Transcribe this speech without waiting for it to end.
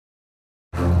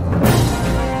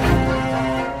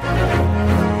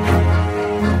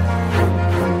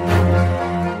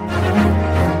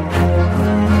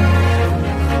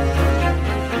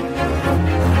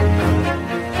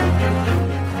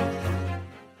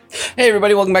Hey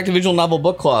everybody, welcome back to Visual Novel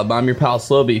Book Club. I'm your pal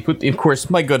Sloby. Of course,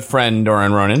 my good friend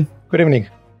Doran Ronan. Good evening.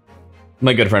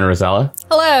 My good friend Rosella.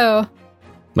 Hello.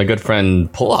 My good friend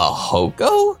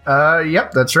Polahoko.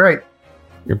 Yep, that's right.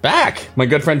 You're back. My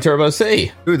good friend Turbo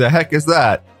C. Who the heck is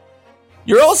that?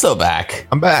 You're also back.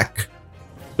 I'm back.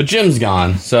 But Jim's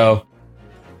gone, so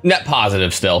net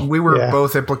positive still. We were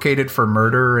both implicated for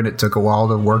murder, and it took a while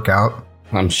to work out.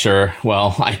 I'm sure.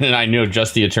 Well, I know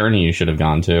just the attorney you should have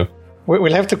gone to.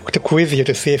 We'll have to quiz you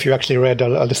to see if you actually read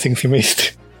all the things you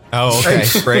missed. Oh, okay,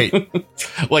 great.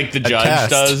 Like the judge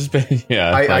does.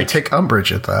 Yeah, I take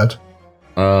umbrage at that.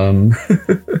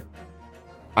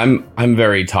 I'm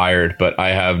very tired, but I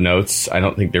have notes. I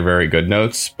don't think they're very good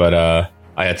notes, but I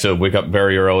had to wake up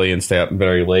very early and stay up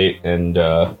very late, and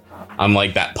I'm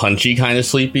like that punchy kind of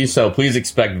sleepy, so please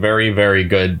expect very, very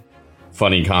good,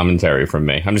 funny commentary from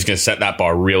me. I'm just going to set that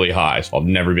bar really high, so I'll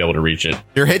never be able to reach it.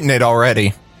 You're hitting it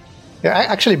already. Yeah,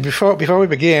 actually, before I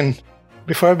begin,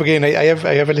 I have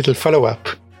a little follow-up.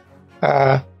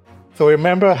 So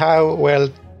remember how, well,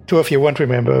 two of you won't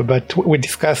remember, but we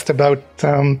discussed about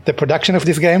the production of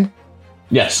this game?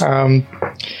 Yes.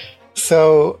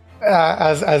 So,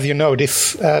 as you know,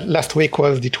 this last week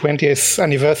was the 20th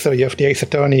anniversary of the Ace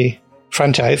Attorney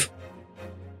franchise.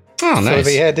 Oh, nice. So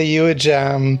they had a huge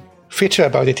feature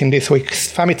about it in this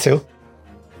week's Famitsu,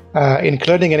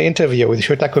 including an interview with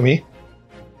Shu Takumi.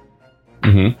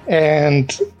 Mm-hmm.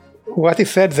 And what he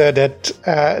said there,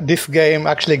 that this game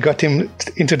actually got him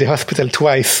into the hospital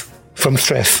twice from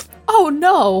stress. Oh,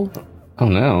 no. Oh,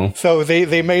 no. So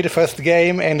they made the first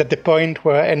game, and at the point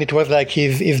where, and it was like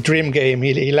his dream game.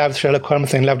 He loved Sherlock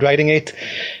Holmes and loved writing it.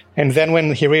 And then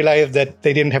when he realized that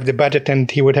they didn't have the budget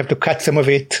and he would have to cut some of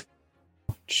it,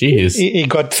 jeez, he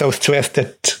got so stressed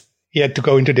that he had to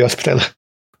go into the hospital.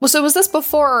 Well, so was this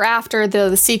before or after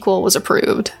the sequel was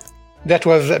approved? That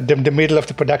was the middle of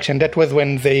the production. That was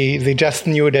when they just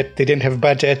knew that they didn't have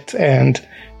budget and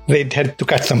they had to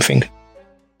cut something.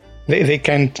 They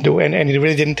can't do, and he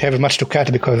really didn't have much to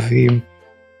cut because he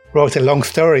wrote a long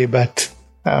story, but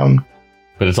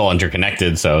it's all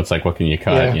interconnected, so it's like, what can you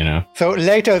cut, you know? So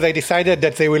later they decided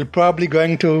that they will probably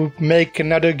going to make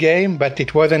another game, but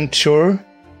it wasn't sure.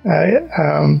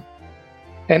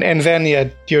 And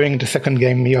then, during the second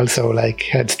game, he also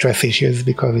had stress issues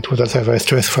because it was also a very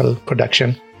stressful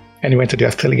production, and he went to the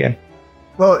hospital again.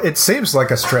 Well, it seems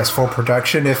like a stressful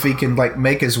production if he can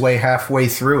make his way halfway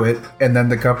through it, and then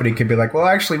the company can be like, well,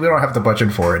 actually, we don't have the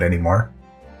budget for it anymore.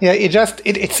 Yeah,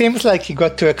 it seems like he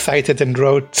got too excited and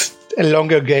wrote a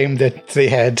longer game that they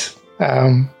had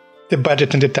the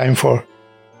budget and the time for.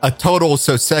 A total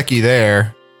Soseki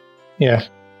there. Yeah.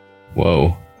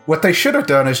 Whoa. What they should have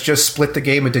done is just split the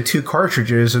game into two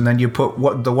cartridges, and then you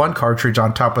put the one cartridge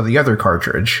on top of the other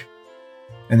cartridge.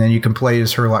 And then you can play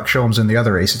as Sherlock Holmes in the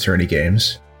other Ace Attorney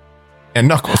games. And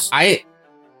Knuckles. I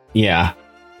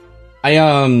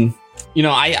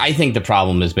think the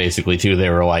problem is basically, too, they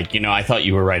were like, I thought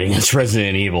you were writing as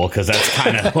Resident Evil, because that's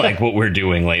kind of like what we're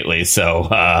doing lately. So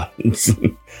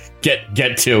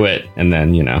get to it. And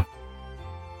then,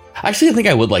 Actually, I think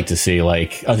I would like to see,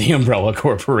 the Umbrella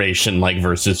Corporation,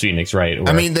 versus Phoenix Wright.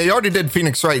 I mean, they already did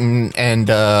Phoenix Wright and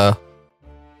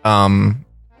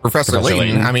Professor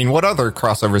Layton. I mean, what other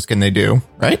crossovers can they do,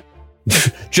 right?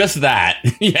 Just that,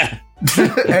 yeah.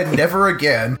 And never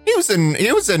again. He was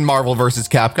in Marvel vs.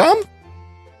 Capcom.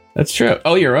 That's true.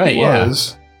 Oh, you're right. Yeah.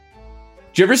 Did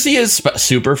you ever see his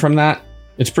super from that?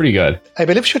 It's pretty good. I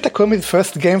believe Shu Takumi's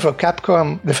first game for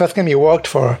Capcom, the first game he worked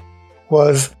for,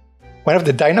 was one of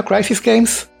the Dino Crisis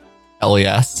games. Hell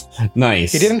yes.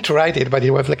 Nice. He didn't write it, but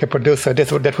he was a producer.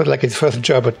 That was his first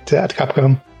job at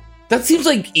Capcom. That seems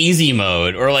like easy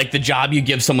mode, or the job you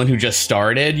give someone who just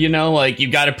started,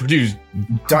 you've got to produce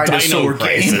Dino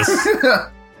Crisis.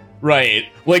 Right.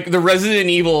 The Resident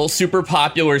Evil super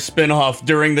popular spin-off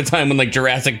during the time when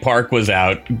Jurassic Park was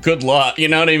out. Good luck, you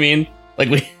know what I mean?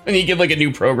 When you give a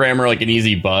new programmer an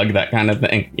easy bug, that kind of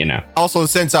thing, Also,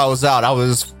 since I was out, I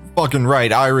was fucking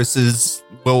right. Iris is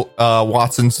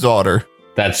Watson's daughter.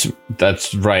 That's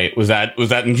right. Was that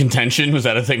in contention? Was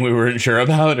that a thing we weren't sure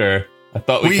about, or I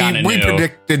thought we kind of knew? We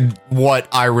predicted what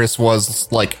Iris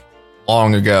was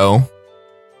long ago.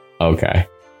 Okay.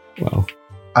 Well,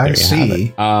 I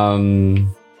see. All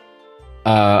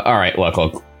right.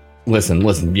 Look.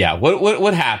 Listen. Yeah.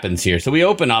 What happens here? So we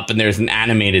open up and there's an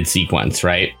animated sequence,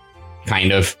 right?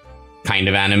 Kind of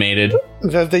animated.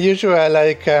 The usual,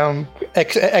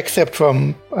 except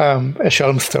from a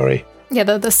Sholm story. Yeah,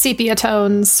 the sepia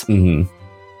tones. Mm-hmm.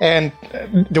 And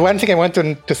the one thing I want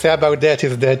to say about that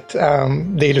is that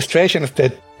the illustrations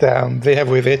that they have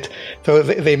with it. So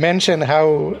they mention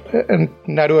how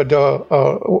Naruhodo,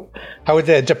 or how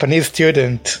the Japanese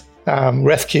student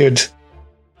rescued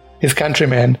his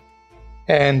countrymen.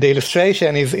 And the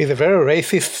illustration is a very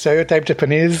racist, stereotype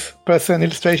Japanese person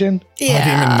illustration. Yeah. I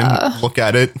didn't even look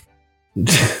at it.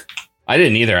 I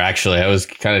didn't either, actually. I was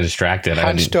kind of distracted.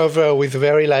 Hunched over with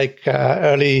very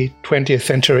early 20th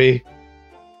century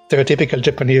stereotypical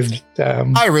Japanese.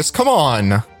 Iris, come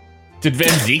on. Did Van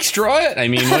Zieks draw it? I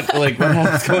mean,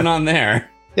 what's going on there?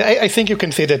 Yeah, I think you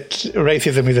can see that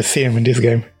racism is a theme in this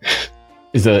game.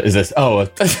 Is this? Oh,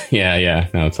 yeah.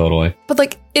 No, totally.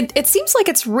 But it seems like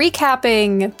it's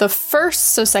recapping the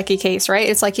first Soseki case, right?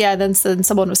 It's then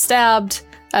someone was stabbed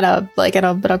at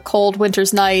a cold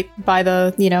winter's night by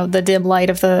the dim light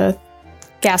of the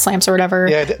gas lamps or whatever.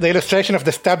 Yeah, the illustration of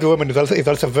the stabbed woman is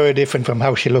also very different from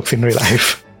how she looks in real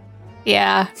life.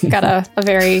 Yeah, got a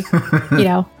very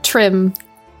trim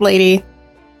lady.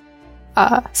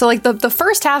 So the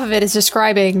first half of it is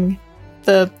describing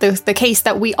the case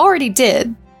that we already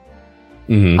did.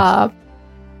 Mm-hmm.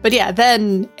 But yeah,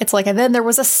 then it's and then there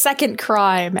was a second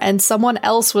crime and someone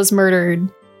else was murdered.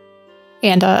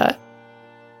 And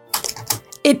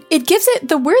it gives it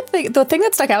the weird thing. The thing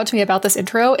that stuck out to me about this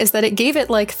intro is that it gave it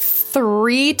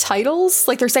 3 titles.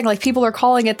 They're saying people are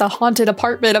calling it the haunted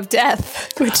apartment of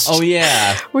death.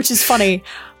 Which is funny.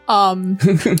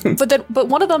 But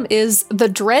one of them is the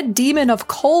dread demon of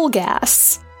coal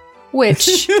gas,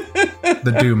 which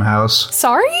the Doom House.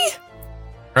 Sorry?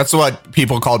 That's what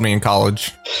people called me in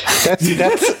college.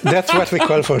 That's what we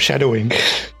call foreshadowing.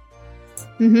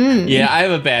 Mm-hmm. Yeah, I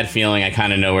have a bad feeling I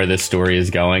kind of know where this story is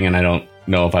going, and I don't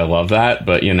know if I love that,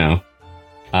 but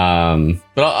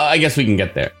but I guess we can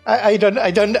get there. I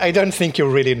don't think you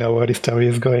really know where the story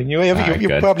is going. You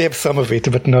probably have some of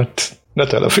it, but not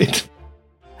all of it.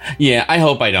 Yeah, I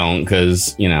hope I don't,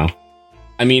 because I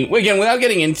mean, again, without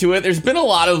getting into it, there's been a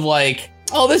lot of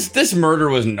this murder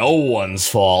was no one's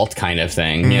fault kind of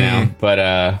thing,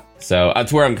 But so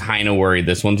that's where I'm kind of worried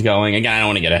this one's going. Again, I don't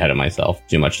want to get ahead of myself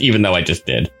too much, even though I just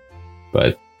did.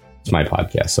 But it's my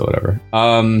podcast, so whatever.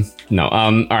 All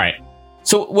right.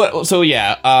 So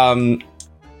yeah.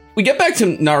 We get back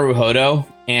to Naruhodo,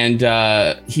 and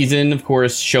he's in, of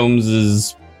course,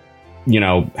 Sholmes's,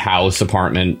 house,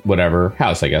 apartment, whatever.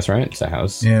 House, I guess, right? It's a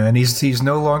house. Yeah, and he's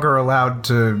no longer allowed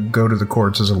to go to the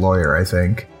courts as a lawyer, I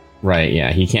think. Right,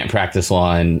 yeah. He can't practice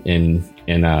law in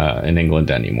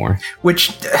England anymore.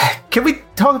 Which, can we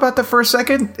talk about that for a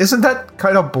second? Isn't that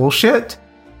kind of bullshit?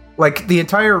 The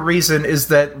entire reason is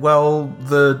that,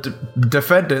 the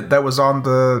defendant that was on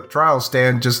the trial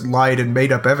stand just lied and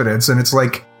made up evidence, and it's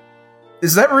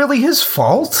is that really his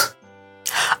fault?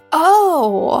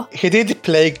 Oh. He did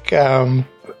play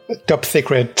top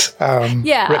secret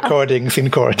recordings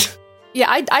in court. Yeah,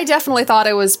 I definitely thought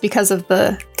it was because of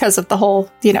the whole,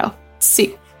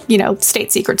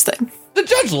 state secrets thing. The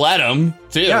judge let him,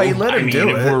 too. Yeah, he let him do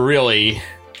it. If we're really,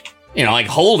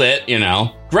 hold it,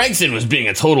 Gregson was being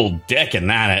a total dick in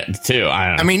that, too.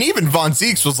 I mean, even Von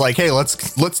Zieks was like, hey,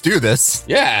 let's do this.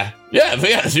 Yeah,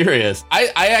 serious.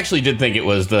 I actually did think it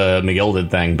was the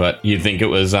McGilded thing, but you think it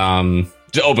was,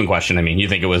 open question, I mean, you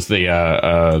think it was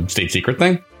the state secret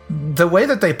thing? The way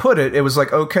that they put it, it was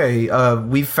okay,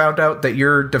 we found out that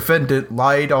your defendant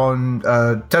lied on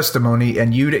testimony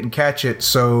and you didn't catch it,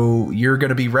 so you're going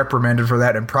to be reprimanded for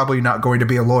that and probably not going to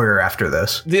be a lawyer after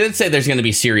this. They did say there's going to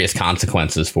be serious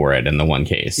consequences for it in the one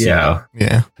case. Yeah.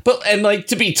 Yeah. But, and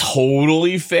to be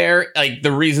totally fair,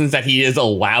 the reasons that he is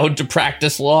allowed to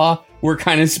practice law were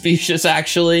kind of specious,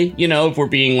 actually. If we're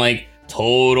being,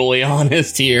 totally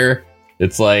honest here.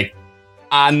 It's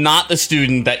I'm not the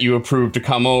student that you approved to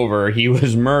come over. He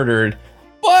was murdered.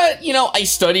 But, I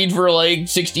studied for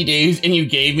 60 days and you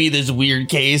gave me this weird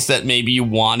case that maybe you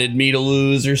wanted me to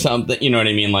lose or something. You know what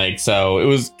I mean? So it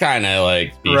was kind of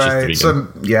right. So,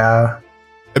 yeah.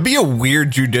 It'd be a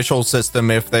weird judicial system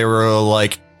if they were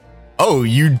oh,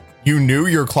 you knew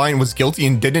your client was guilty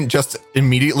and didn't just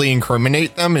immediately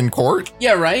incriminate them in court?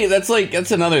 Yeah, right.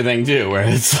 That's another thing, too, where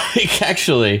it's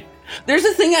actually... There's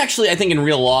a thing, actually, I think in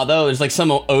real law, though, there's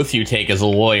some oath you take as a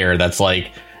lawyer that's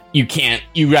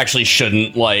you actually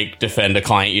shouldn't defend a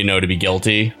client to be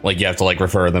guilty. You have to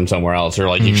refer them somewhere else,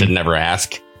 or you should never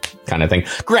ask, kind of thing.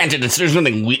 Granted, there's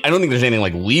nothing, I don't think there's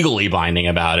anything legally binding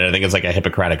about it. I think it's a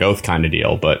Hippocratic Oath kind of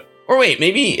deal, but. Or wait,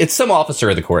 maybe it's some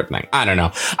officer of the court thing. I don't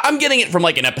know. I'm getting it from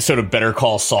an episode of Better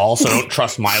Call Saul, so don't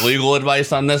trust my legal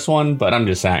advice on this one, but I'm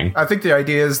just saying. I think the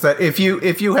idea is that if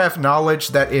you have knowledge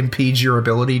that impedes your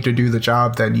ability to do the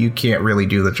job, then you can't really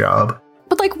do the job.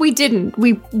 But like we didn't.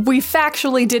 We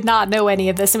factually did not know any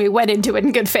of this, and we went into it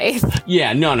in good faith.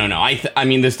 Yeah, no. I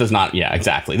mean, this does not. Yeah,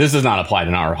 exactly. This does not apply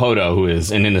to Naruhodo, who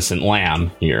is an innocent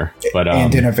lamb here. But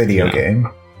and in a video game.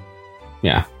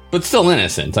 Yeah, but still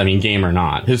innocent. I mean, game or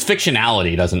not, his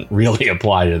fictionality doesn't really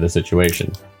apply to the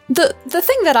situation. The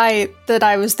thing that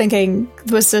I was thinking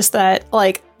was just that,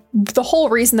 like, the whole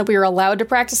reason that we were allowed to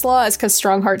practice law is because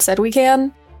Strongheart said we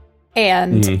can,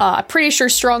 and I'm pretty sure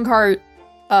Strongheart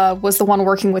was the one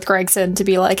working with Gregson to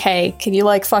be like, hey, can you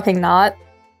like fucking not?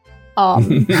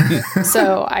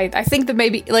 So I think that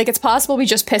maybe like it's possible we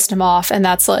just pissed him off, and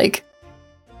that's all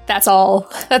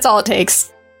it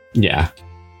takes. Yeah.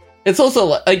 It's also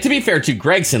like, to be fair to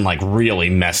Gregson, like really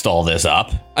messed all this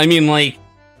up. I mean, like,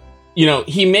 you know,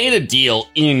 he made a deal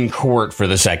in court for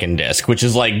the second disc, which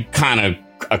is like kind of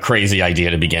a crazy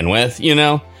idea to begin with, you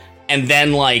know, and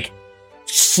then like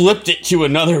slipped it to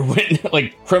another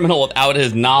like criminal without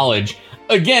his knowledge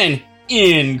again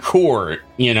in court,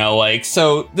 you know, like,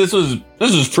 so this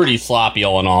was pretty sloppy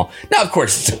all in all. Now, of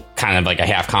course, it's kind of like a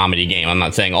half comedy game. I'm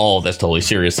not saying all of this totally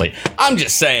seriously. I'm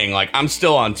just saying, like, I'm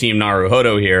still on Team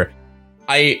Naruhodo here.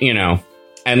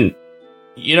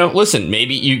 Listen,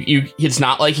 maybe you it's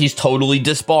not like he's totally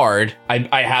disbarred.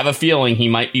 I have a feeling he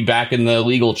might be back in the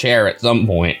legal chair at some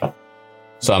point.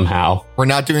 Somehow. We're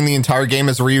not doing the entire game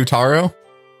as Ryutaro?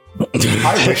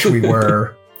 I wish we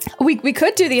were. We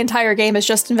could do the entire game as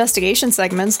just investigation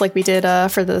segments like we did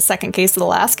for the second case of the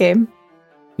last game.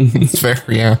 It's fair,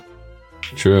 yeah.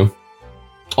 True.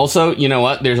 Also, you know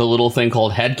what? There's a little thing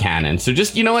called headcanon. So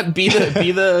just, you know what? Be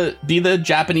the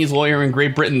Japanese lawyer in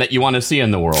Great Britain that you want to see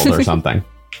in the world or something.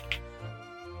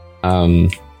 All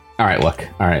right, look.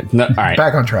 All right. No, all right.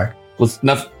 Back on track.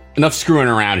 Enough screwing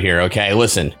around here, okay?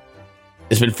 Listen.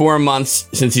 It's been 4 months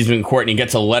since he's been in court and he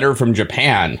gets a letter from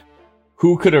Japan.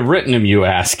 Who could have written him, you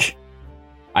ask?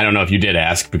 I don't know if you did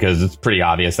ask because it's pretty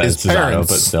obvious that it's Susato,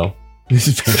 but still.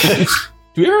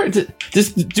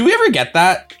 Do we ever get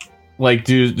that? Like,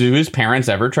 do his parents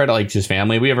ever try to, like, his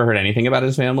family? We ever heard anything about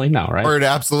his family? No, right? Heard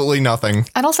absolutely nothing.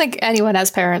 I don't think anyone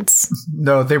has parents.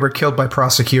 No, they were killed by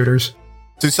prosecutors.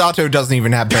 Susato doesn't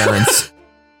even have parents.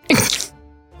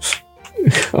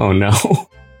 Oh, no. What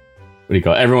do you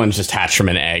call it? Everyone's just hatched from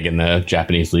an egg in the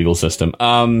Japanese legal system.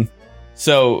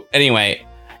 So, anyway,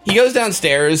 he goes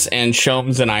downstairs, and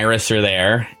Sholmes and Iris are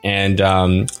there, and,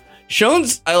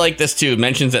 Sholmes, I like this too,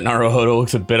 mentions that Naruhodo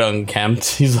looks a bit unkempt.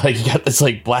 He's like, you got this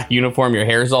like black uniform, your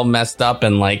hair's all messed up,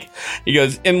 and like, he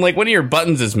goes, and like one of your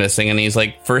buttons is missing, and he's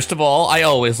like, first of all, I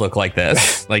always look like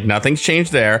this. Like, nothing's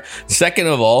changed there. Second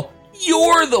of all,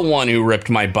 you're the one who ripped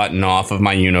my button off of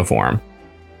my uniform.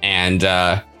 And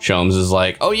Sholmes is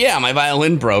like, oh yeah, my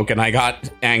violin broke, and I got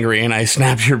angry, and I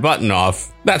snapped your button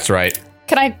off. That's right.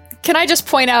 Can I just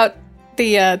point out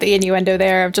the innuendo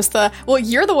there of just well,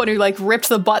 you're the one who like ripped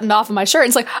the button off of my shirt. And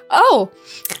it's like, oh,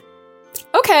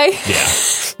 okay.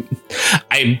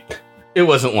 Yeah. It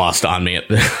wasn't lost on me.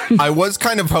 I was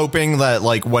kind of hoping that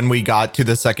like when we got to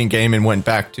the second game and went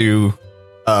back to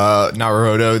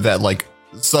Naruhodo that like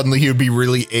suddenly he would be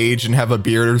really aged and have a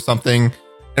beard or something. And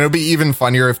it would be even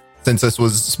funnier since this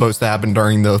was supposed to happen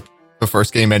during the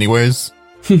first game anyways.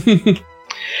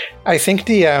 I think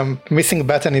the missing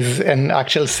button is an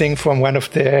actual thing from one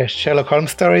of the Sherlock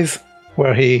Holmes stories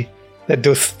where he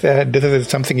does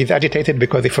something. He's agitated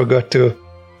because he forgot to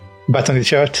button his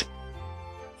shirt.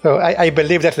 So I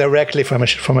believe that's directly from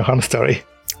a Holmes story.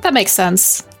 That makes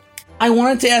sense. I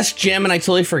wanted to ask Jim, and I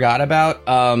totally forgot about,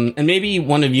 and maybe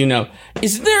one of you know,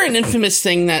 is there an infamous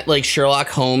thing that like Sherlock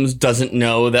Holmes doesn't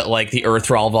know that like the Earth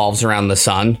revolves around the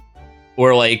sun?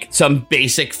 Or like some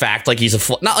basic fact, like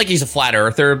not like he's a flat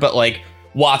earther, but like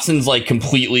Watson's like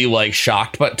completely like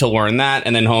shocked but to learn that.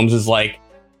 And then Holmes is kind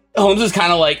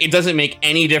of like, it doesn't make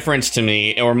any difference to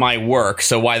me or my work.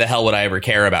 So why the hell would I ever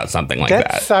care about something like that?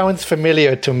 That sounds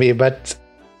familiar to me, but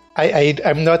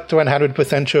I'm not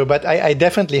 100% sure, but I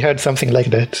definitely heard something like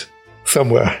that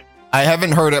somewhere. I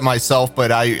haven't heard it myself,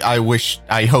 but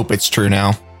I hope it's true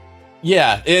now.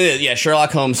 Yeah, yeah.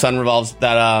 Sherlock Holmes' sun revolves.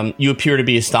 That you appear to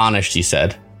be astonished. He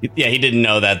said, "Yeah, he didn't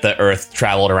know that the Earth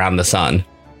traveled around the sun."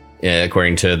 Yeah,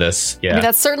 according to this, yeah, I mean,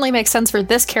 that certainly makes sense for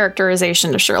this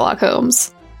characterization of Sherlock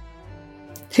Holmes,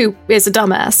 who is a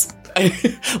dumbass.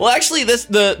 Well, actually,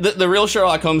 the real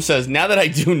Sherlock Holmes says, "Now that I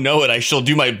do know it, I shall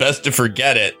do my best to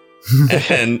forget it."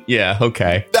 And yeah,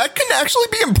 okay, that can actually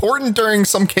be important during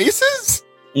some cases.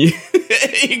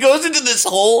 He goes into this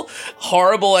whole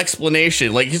horrible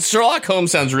explanation. Like, Sherlock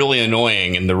Holmes sounds really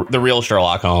annoying in the real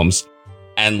Sherlock Holmes,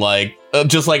 and like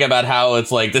just like about how it's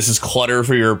like this is clutter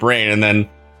for your brain, and then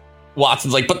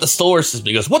Watson's like, but the solar system.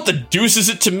 He goes, what the deuce is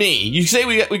it to me? You say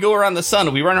we go around the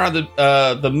sun, we run around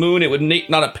the moon. It would make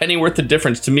not a penny worth of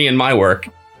difference to me and my work.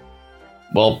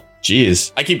 Well,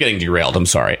 geez, I keep getting derailed. I'm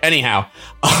sorry. Anyhow,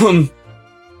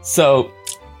 so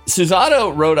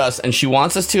Susato wrote us, and she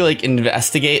wants us to like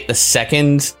investigate the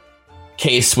second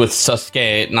case with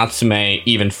Sasuke Natsume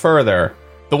even further,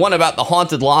 the one about the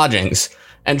haunted lodgings.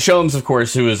 And Shomes, of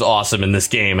course, who is awesome in this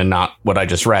game and not what I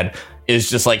just read, is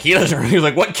just like, he's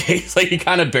like, what case? Like, he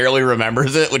kind of barely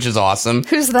remembers it, which is awesome.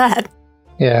 Who's that?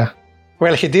 Yeah.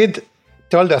 Well, he did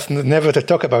told us never to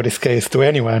talk about this case to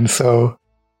anyone, so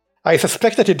I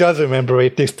suspect that he does remember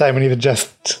it this time and he's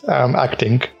just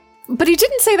acting. But he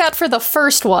didn't say that for the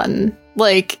first one,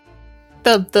 like,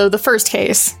 the first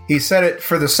case. He said it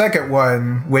for the second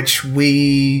one, which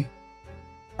we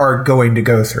are going to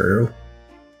go through.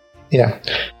 Yeah,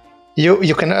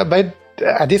 you can. But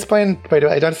at this point, by the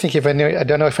way, I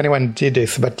don't know if anyone did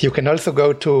this, but you can also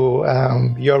go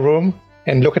to your room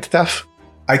and look at stuff.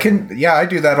 I can. Yeah, I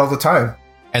do that all the time.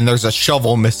 And there's a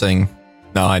shovel missing.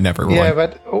 No, I never. Yeah,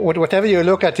 but whatever you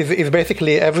look at is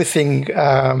basically everything.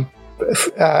 Has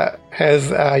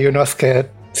Yonosuke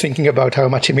thinking about how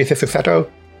much he misses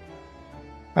Susato.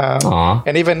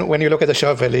 And even when you look at the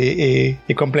shovel, he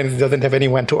complains he doesn't have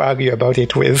anyone to argue about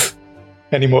it with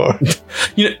anymore.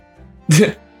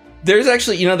 There's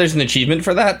actually, there's an achievement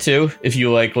for that too. If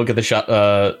you like look at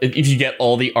the if you get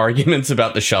all the arguments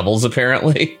about the shovels,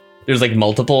 apparently there's like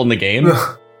multiple in the game.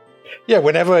 Yeah,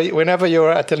 whenever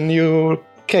you're at a new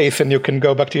case and you can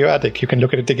go back to your attic, you can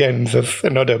look at it again. There's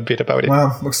another bit about it.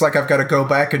 Well, looks like I've got to go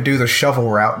back and do the shovel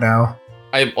route now.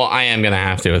 I am gonna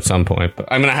have to at some point, but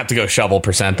I'm gonna have to go shovel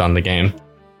 % on the game.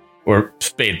 Or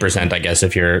spade %, I guess,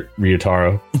 if you're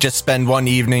Ryutaro. Just spend one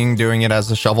evening doing it as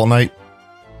a shovel knight?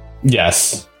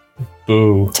 Yes.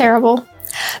 Boo. Terrible.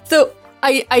 So,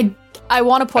 I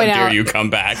want to point out... How dare you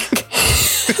come back?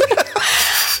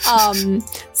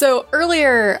 So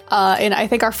earlier in, I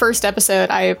think, our first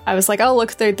episode, I was like, oh,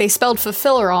 look, they spelled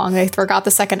fulfill wrong. They forgot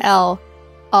the second L.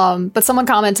 But someone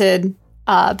commented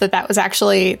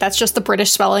that's just the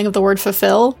British spelling of the word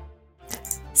fulfill.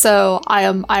 So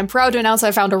I'm proud to announce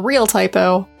I found a real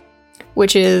typo,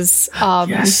 which is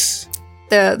yes.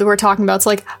 We're talking about. It's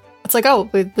like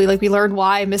we learned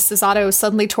why Miss Susato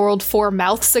suddenly told 4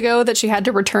 mouths ago that she had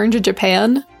to return to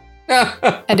Japan,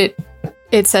 and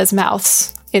it says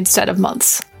mouths instead of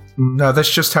months. No,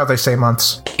 that's just how they say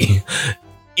months.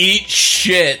 Eat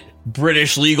shit,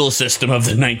 British legal system of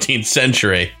the 19th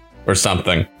century or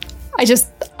something. I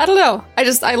don't know.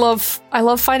 I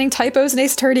love finding typos in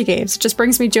Ace Attorney games. It just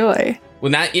brings me joy.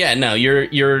 Well,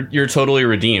 you're totally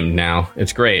redeemed now.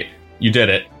 It's great. You did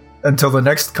it. Until the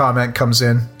next comment comes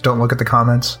in. Don't look at the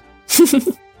comments.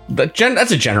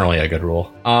 That's generally a good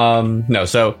rule. No,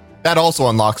 so that also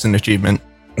unlocks an achievement.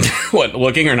 What,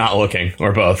 looking or not looking,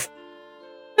 or both?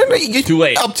 Too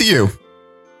late. Up to you.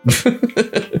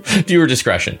 Viewer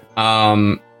discretion.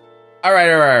 All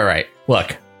right.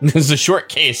 Look. This is a short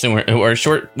case, and we're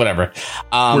short, whatever.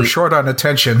 We're short on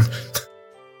attention.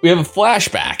 We have a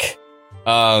flashback.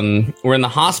 We're in the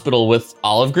hospital with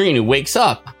Olive Green, who wakes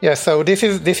up. Yeah, so this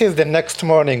is the next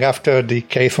morning after the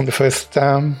case from the first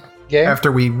game.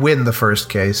 After we win the first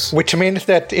case. Which means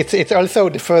that it's also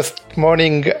the first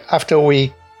morning after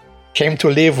we came to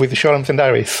live with Shorums and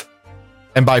Iris.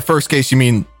 And by first case, you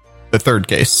mean the third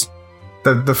case?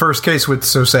 The first case with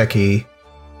Soseki.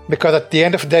 Because at the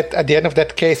end of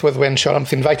that case was when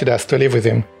Shorums invited us to live with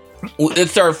him.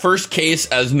 It's our first case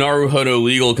as Naruhodo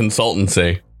Legal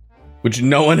Consultancy, which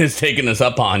no one has taken us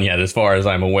up on yet, as far as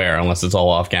I'm aware, unless it's all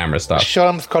off-camera stuff.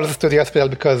 Shorums called us to the hospital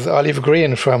because Olive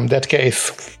Green from that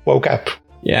case woke up.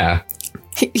 Yeah.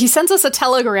 He sends us a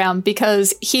telegram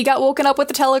because he got woken up with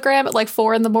a telegram at like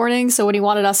 4 a.m. So when he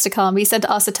wanted us to come, he sent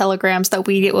us a telegram so that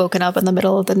we get woken up in the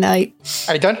middle of the night.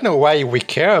 I don't know why we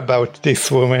care about this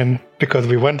woman because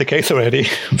we won the case already,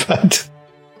 but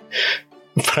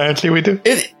apparently we do.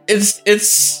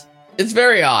 It's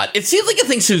very odd. It seems like a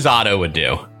thing Susato would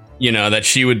do. That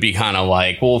she would be kind of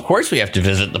like, well, of course we have to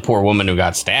visit the poor woman who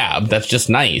got stabbed. That's just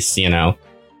nice,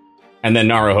 And then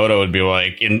Naruhodo would be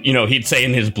like, he'd say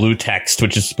in his blue text,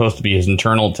 which is supposed to be his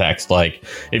internal text, like,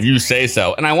 if you say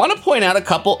so. And I want to point out a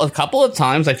couple of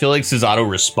times I feel like Susato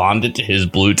responded to his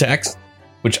blue text,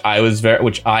 which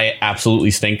I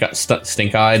absolutely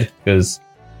stink-eyed, because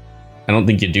I don't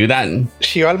think you do that.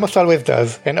 She almost always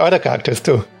does, and other characters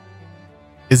too.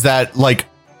 Is that like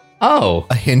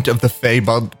a hint of the Fae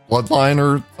bloodline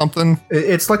or something?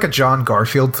 It's like a John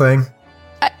Garfield thing.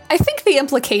 I think the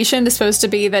implication is supposed to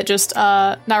be that just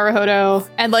Naruhodo,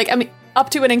 and up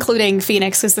to and including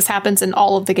Phoenix, because this happens in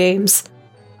all of the games,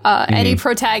 Any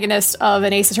protagonist of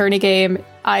an Ace Attorney game,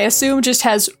 I assume, just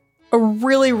has a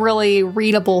really, really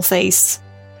readable face.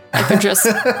 Like they're just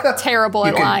terrible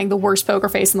at lying, the worst poker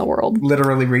face in the world.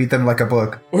 Literally read them like a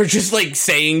book. Or just like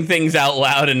saying things out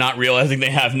loud and not realizing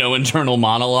they have no internal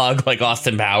monologue, like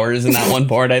Austin Powers in that one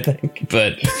part, I think.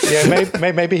 But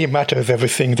yeah, maybe he mutters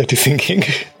everything that he's thinking,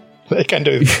 like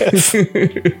under his breath.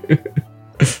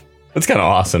 That's kind of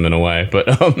awesome in a way. But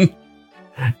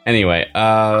anyway,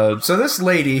 so this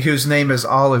lady whose name is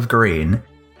Olive Green.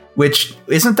 Which,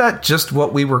 isn't that just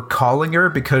what we were calling her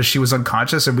because she was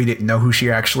unconscious and we didn't know who she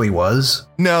actually was?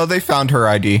 No, they found her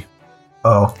ID.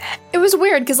 Oh. It was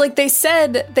weird because, like, they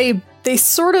said they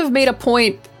sort of made a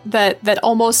point that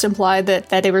almost implied that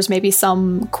there was maybe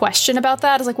some question about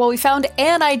that. It's like, well, we found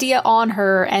an idea on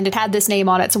her and it had this name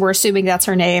on it, so we're assuming that's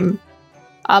her name.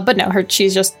 But no,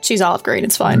 she's Olive Green.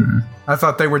 It's fine. I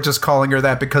thought they were just calling her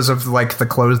that because of, like, the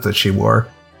clothes that she wore.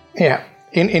 Yeah.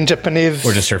 In Japanese...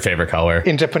 Or just her favorite color.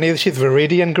 In Japanese, she's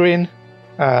Viridian Green.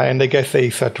 And I guess they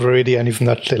thought Viridian is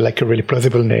not like a really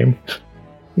plausible name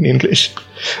in English.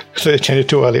 So they changed it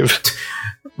to Olive.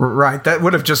 Right, that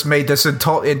would have just made this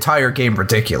entire game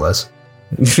ridiculous.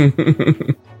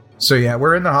 So yeah,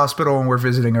 we're in the hospital and we're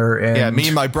visiting her. And yeah, me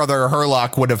and my brother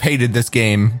Herlock would have hated this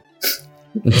game.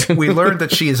 We learned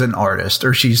that she is an artist,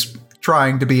 or she's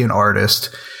trying to be an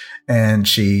artist. And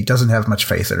she doesn't have much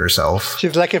faith in herself.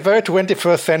 She's like a very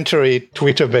 21st century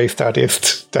Twitter-based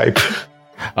artist type.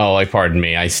 Oh, like, pardon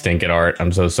me, I stink at art.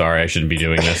 I'm so sorry. I shouldn't be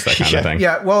doing this, that kind of thing.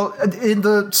 Yeah, well, in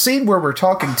the scene where we're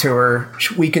talking to her,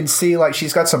 we can see, like,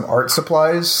 she's got some art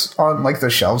supplies on, like, the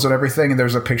shelves and everything. And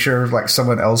there's a picture of, like,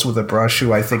 someone else with a brush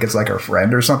who I think is, like, her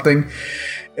friend or something.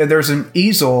 And there's an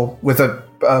easel with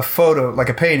a photo, like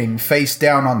a painting, face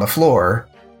down on the floor,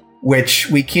 which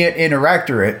we can't interact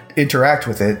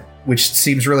with it. Which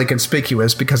seems really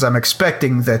conspicuous because I'm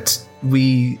expecting that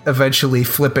we eventually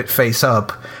flip it face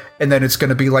up and then it's going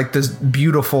to be like this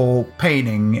beautiful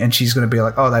painting and she's going to be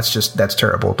like, oh, that's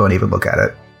terrible. Don't even look at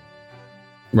it.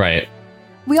 Right.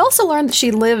 We also learned that she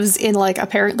lives in like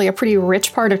apparently a pretty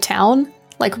rich part of town,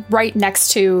 like right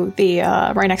next to the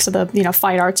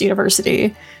Fine Arts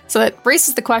University. So that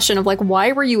raises the question of like,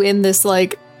 why were you in this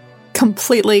like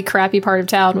completely crappy part of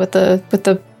town with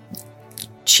the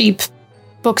cheap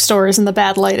bookstores and the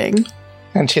bad lighting?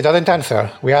 And she doesn't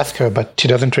answer. We ask her, but she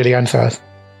doesn't really answer us.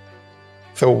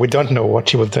 So we don't know what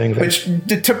she was doing there. Which,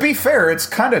 to be fair, it's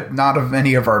kind of not of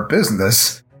any of our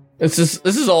business. This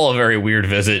is all a very weird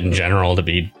visit in general, to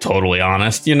be totally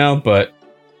honest, but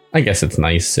I guess it's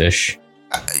nice-ish.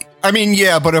 I mean,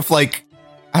 yeah, but if, like,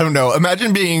 I don't know,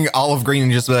 imagine being Olive Green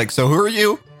and just be like, so who are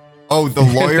you? Oh, the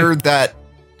lawyer that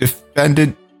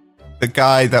defended the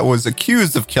guy that was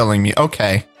accused of killing me.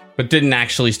 Okay. But didn't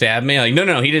actually stab me? Like,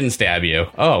 no, he didn't stab you.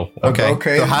 Oh,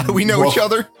 okay. So how do we know each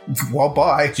other? Well,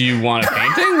 bye. Do you want a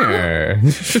painting, or?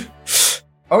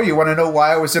 Oh, you want to know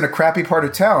why I was in a crappy part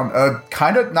of town?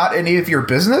 Kind of not any of your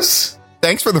business?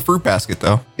 Thanks for the fruit basket,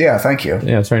 though. Yeah, thank you.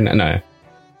 Yeah, that's right. No.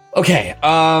 Okay,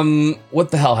 what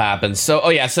the hell happened? So,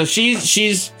 we have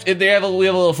a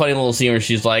little funny little scene where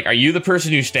she's like, are you the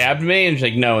person who stabbed me? And she's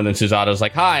like, no. And then Susato's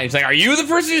like, hi. And she's like, are you the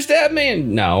person who stabbed me?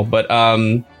 And no, but,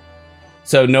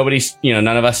 so nobody's, none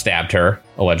of us stabbed her,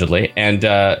 allegedly. And,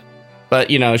 but,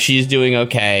 she's doing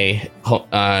okay.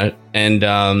 And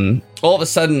all of a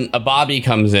sudden, a Bobby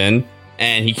comes in,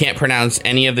 and he can't pronounce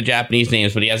any of the Japanese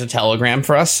names, but he has a telegram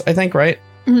for us, I think, right?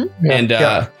 Mm-hmm. Yeah.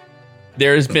 And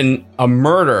there's been a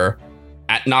murder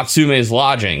at Natsume's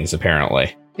lodgings,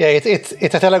 apparently. Yeah, it's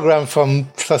a telegram from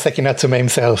Soseki Natsume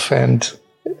himself, and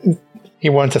he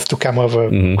wants us to come over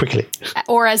quickly.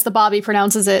 Or as the Bobby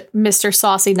pronounces it, Mr.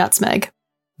 Saucy Nutmeg.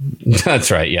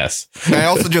 That's right, yes. Can I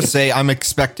also just say I'm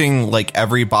expecting like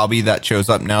every Bobby that shows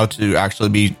up now to actually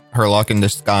be Herlock in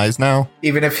disguise now?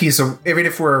 Even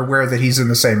if we're aware that he's in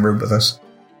the same room with us.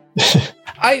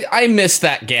 I miss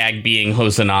that gag being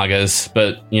Hosanaga's,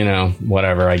 but,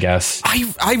 whatever, I guess.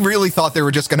 I really thought they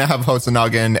were just going to have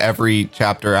Hosonaga in every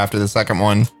chapter after the second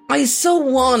one. I so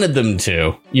wanted them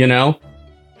to,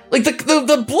 Like,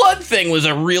 the blood thing was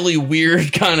a really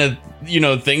weird kind of,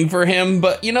 thing for him,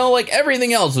 but,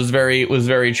 everything else was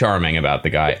very charming about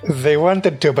the guy. They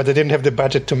wanted to, but they didn't have the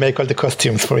budget to make all the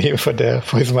costumes for him, for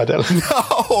his model.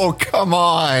 Oh, come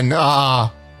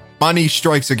on. Money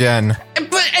strikes again.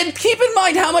 And keep in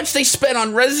mind how much they spent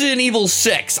on Resident Evil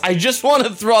 6. I just want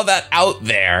to throw that out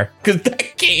there, because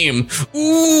that game,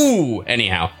 ooh.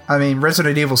 Anyhow. I mean,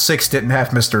 Resident Evil 6 didn't have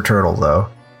Mr. Turtle, though.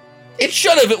 It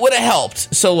should have. It would have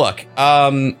helped. So look,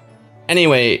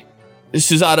 anyway,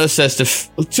 Susato says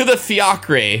to the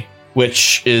fiacre,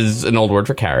 which is an old word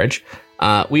for carriage,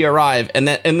 We arrive, and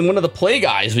one of the play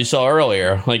guys we saw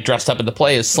earlier, like dressed up in the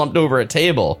play, is slumped over a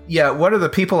table. Yeah, one of the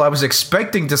people I was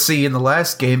expecting to see in the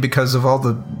last game because of all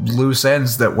the loose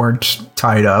ends that weren't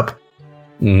tied up.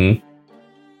 Mm-hmm.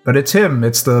 But it's him.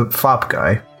 It's the FOP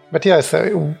guy. But yeah,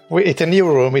 so it's a new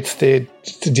room. It's the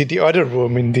other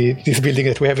room in this building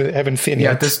that we haven't seen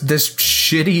yet. Yeah, this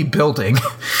shitty building.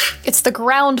 It's the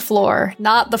ground floor,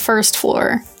 not the first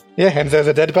floor. Yeah, and there's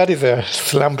a dead body there,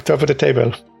 slumped over the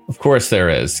table. Of course there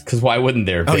is, because why wouldn't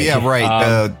there be? Oh, yeah,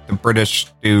 right. The British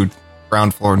do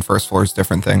ground floor and first floor is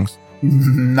different things.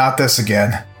 Not this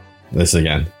again. Let's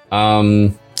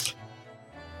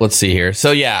see here.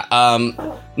 So, yeah,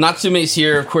 Natsume's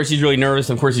here. Of course, he's really nervous.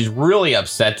 Of course, he's really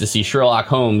upset to see Sherlock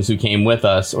Holmes, who came with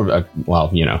us, or, well,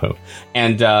 you know who,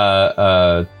 and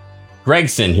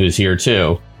Gregson, who's here,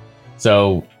 too.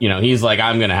 So, you know, he's like,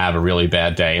 I'm going to have a really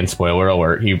bad day, and spoiler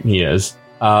alert, he is.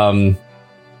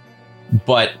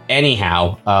 But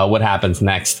anyhow, what happens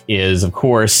next is, of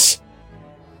course...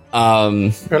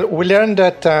 well, we learned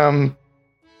that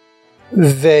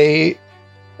this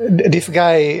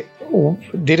guy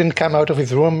didn't come out of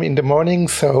his room in the morning,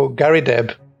 so Gary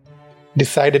Deb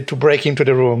decided to break into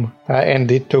the room,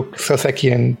 and it took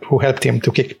Soseki, who helped him,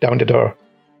 to kick down the door,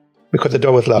 because the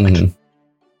door was locked. Mm-hmm.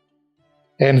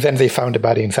 And then they found the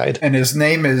body inside. And his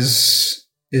name is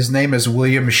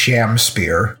William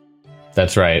Shamspeare.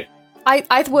 That's right.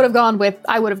 I would have gone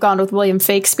with William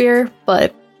Shakespeare,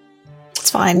 but it's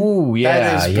fine. Ooh, yeah,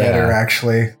 that is better,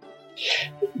 actually.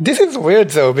 This is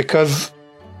weird though, because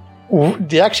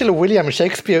the actual William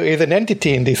Shakespeare is an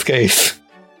entity in this case.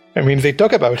 I mean, they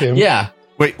talk about him. Yeah.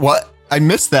 Wait, what? I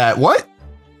missed that. What?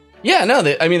 Yeah, no,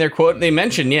 they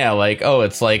mentioned, yeah, like, oh,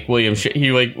 it's like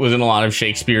he like was in a lot of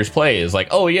Shakespeare's plays. Like,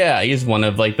 oh yeah, he's one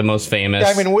of like the most famous.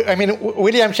 Yeah, I mean,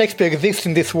 William Shakespeare exists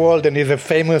in this world and is a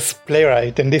famous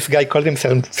playwright, and this guy called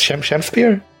himself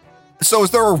Shamspeare. So is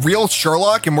there a real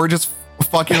Sherlock, and we're just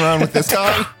fucking around with this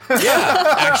guy?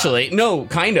 Yeah, actually, no,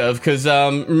 kind of, because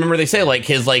remember they say like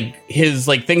his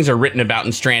things are written about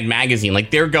in Strand magazine. Like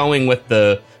they're going with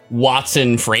the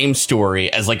Watson frame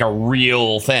story as like a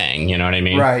real thing, you know what I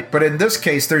mean? Right, but in this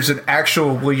case, there's an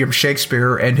actual William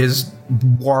Shakespeare and his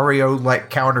Wario-like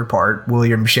counterpart,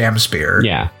 William Shamspeare.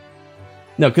 Yeah.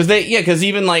 No, because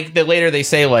even like later they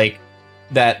say like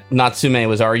that Natsume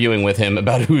was arguing with him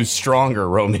about who's stronger,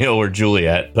 Romeo or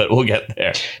Juliet, but we'll get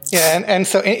there. Yeah, and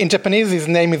so in Japanese, his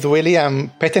name is William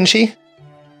Petenshi.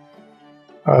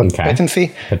 Okay.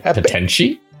 Petenshi.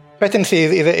 Petenshi? Petency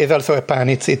is also a pun.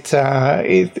 It's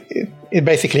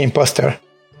basically imposter.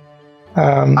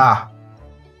 But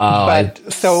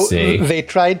so they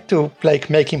tried to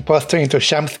like make imposter into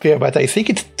Shakespeare, but I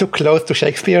think it's too close to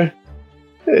Shakespeare.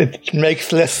 It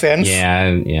makes less sense. Yeah,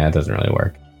 it doesn't really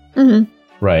work. Mm-hmm.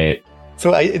 Right.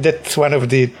 So that's one of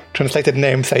the translated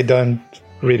names I don't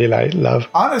really love.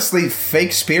 Honestly,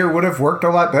 Fake Spear would have worked a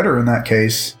lot better in that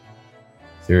case.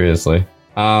 Seriously.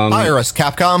 Hire us,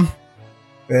 Capcom.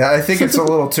 Yeah, I think it's a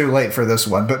little too late for this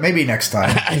one, but maybe next time.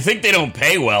 I think they don't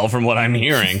pay well from what I'm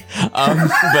hearing.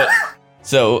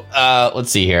 Let's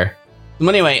see here.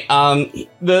 Anyway,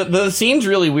 the scene's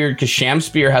really weird because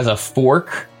Shamspeare has a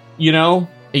fork, you know,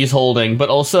 he's holding, but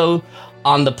also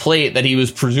on the plate that he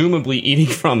was presumably eating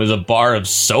from is a bar of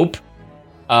soap,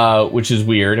 which is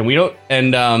weird.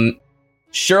 And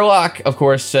Sherlock, of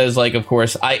course, says like,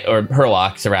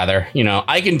 Herlock, rather, you know,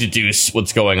 I can deduce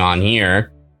what's going on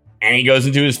here. And he goes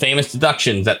into his famous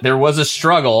deductions that there was a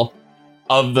struggle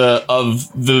of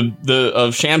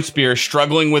Shamspeare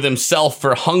struggling with himself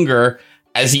for hunger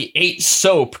as he ate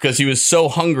soap because he was so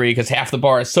hungry because half the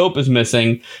bar of soap is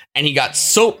missing, and he got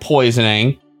soap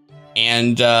poisoning,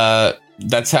 and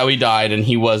that's how he died, and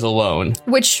he was alone.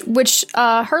 Which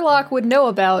Herlock would know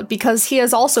about because he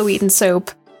has also eaten soap,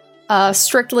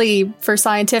 strictly for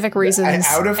scientific reasons.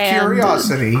 Out of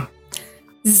curiosity.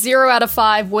 0 out of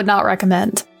 5 would not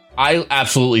recommend. I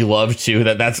absolutely love, too,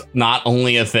 that's not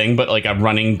only a thing, but, like, a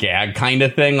running gag kind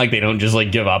of thing. Like, they don't just,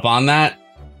 like, give up on that.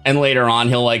 And later on,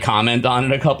 he'll, like, comment on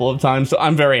it a couple of times. So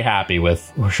I'm very happy with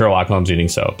Sherlock Holmes eating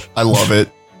soap. I love it.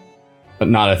 But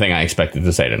not a thing I expected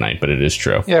to say tonight, but it is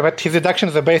true. Yeah, but his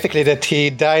deductions are basically that he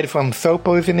died from soap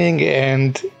poisoning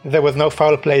and there was no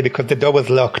foul play because the door was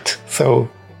locked. So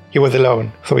he was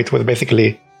alone. So it was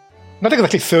basically... not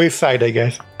exactly suicide, I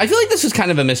guess. I feel like this is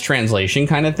kind of a mistranslation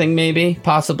kind of thing, maybe,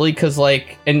 possibly, because,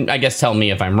 like, and I guess tell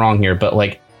me if I'm wrong here, but,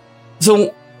 like,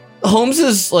 so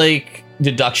Holmes's, like,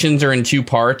 deductions are in 2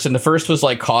 parts, and the first was,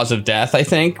 like, cause of death, I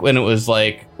think, when it was,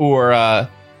 like, or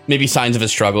maybe signs of a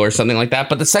struggle or something like that,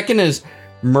 but the second is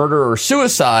murder or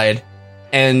suicide,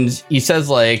 and he says,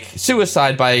 like,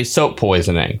 suicide by soap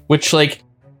poisoning, which, like,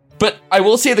 But I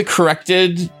will say the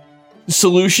corrected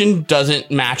solution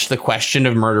doesn't match the question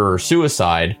of murder or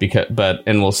suicide,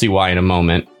 and we'll see why in a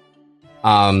moment.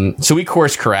 So we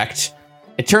course correct.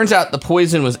 It turns out the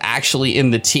poison was actually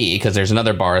in the tea, because there's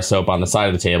another bar of soap on the side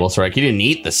of the table. So like, he didn't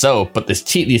eat the soap, but this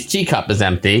teacup is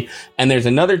empty. And there's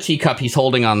another teacup he's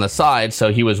holding on the side.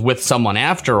 So he was with someone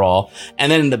after all.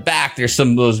 And then in the back, there's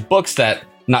some of those books that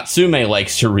Natsume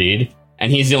likes to read.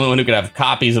 And he's the only one who could have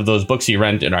copies of those books he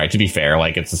rented. All right, to be fair,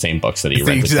 like, it's the same books that he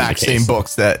rented. The exact same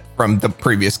books that from the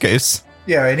previous case.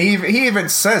 Yeah, and he even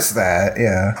says that,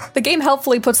 yeah. The game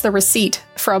helpfully puts the receipt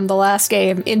from the last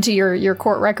game into your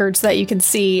court records so that you can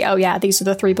see, oh yeah, these are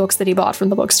the 3 books that he bought from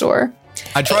the bookstore.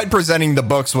 I tried presenting the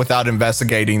books without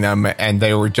investigating them, and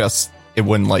they were just, it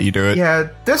wouldn't let you do it. Yeah,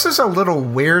 this is a little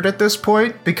weird at this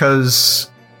point, because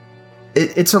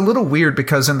it's a little weird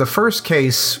because in the first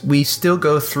case, we still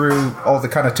go through all the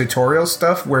kind of tutorial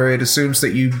stuff where it assumes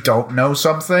that you don't know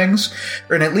some things,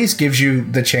 or it at least gives you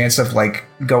the chance of like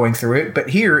going through it. But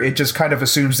here, it just kind of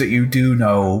assumes that you do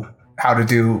know how to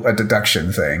do a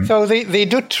deduction thing. So they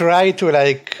do try to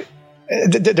like,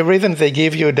 the reason they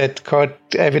give you that court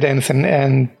evidence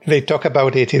and they talk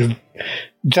about it is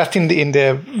just in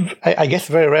the I guess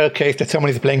very rare case that someone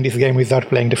is playing this game without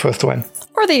playing the first one.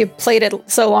 Or they played it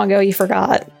so long ago you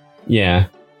forgot. Yeah.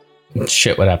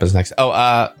 Shit, what happens next?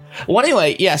 Well,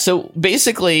 anyway, yeah, so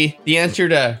basically the answer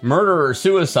to murder or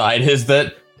suicide is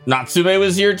that Natsume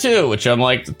was here too, which I'm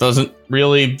like, doesn't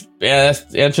really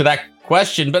answer that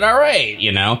question, but all right,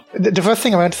 you know. The first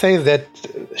thing I want to say is that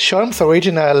Sholm's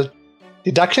original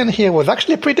deduction here was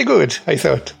actually pretty good, I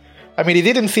thought. I mean, he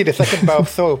didn't see the second bar of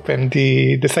soap and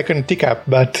the second teacup,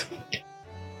 but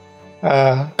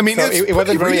I mean, so it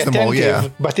wasn't very attentive, yeah.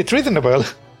 But it's reasonable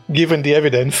given the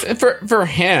evidence. For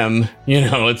him, you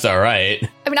know, it's all right.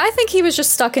 I mean, I think he was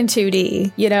just stuck in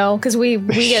 2D, you know, because we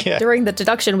get Yeah. during the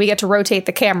deduction we get to rotate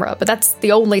the camera, but that's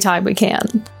the only time we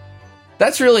can.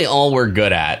 That's really all we're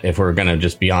good at, if we're gonna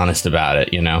just be honest about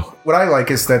it, you know. What I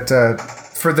like is that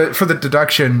for the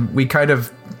deduction, we kind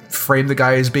of frame the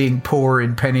guy as being poor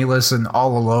and penniless and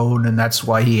all alone, and that's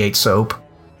why he ate soap.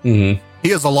 Mm-hmm. He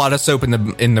has a lot of soap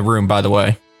in the room, by the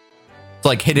way. It's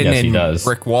like hidden in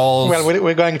brick walls. Well,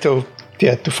 we're going to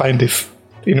find this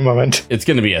in a moment. It's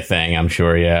going to be a thing, I'm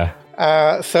sure, yeah.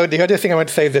 So the other thing I want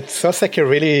to say is that Soseki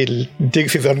really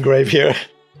digs his own grave here.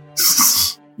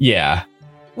 Yeah.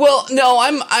 Well, no,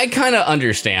 I kind of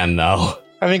understand, though.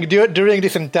 I mean, during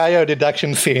this entire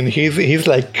deduction scene, he's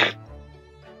like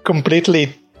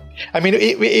completely... I mean,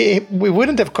 we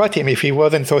wouldn't have caught him if he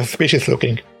wasn't so suspicious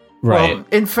looking. Right. Well,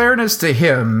 in fairness to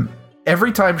him,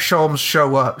 every time Sholmes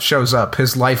shows up,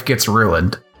 his life gets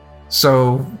ruined.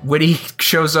 So when he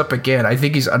shows up again, I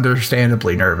think he's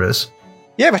understandably nervous.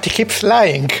 Yeah, but he keeps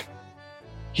lying.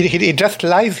 He just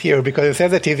lies here because he says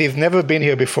that he's never been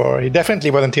here before. He definitely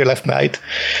wasn't here last night.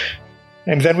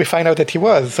 And then we find out that he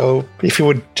was. So if he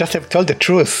would just have told the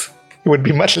truth, he would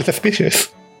be much less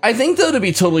suspicious. I think, though, to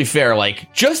be totally fair,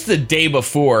 like, just the day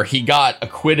before he got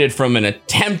acquitted from an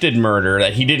attempted murder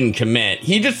that he didn't commit,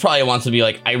 he just probably wants to be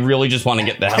like, I really just want to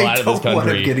get the hell out of this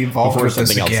country before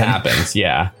something else happens.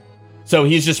 Yeah. So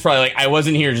he's just probably like, I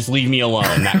wasn't here, just leave me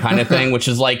alone, that kind of thing, which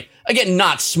is like, again,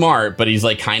 not smart, but he's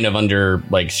like kind of under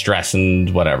like stress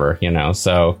and whatever, you know,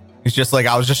 so. He's just like,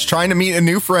 I was just trying to meet a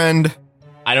new friend.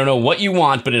 I don't know what you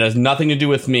want, but it has nothing to do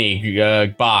with me.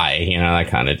 Bye, you know, that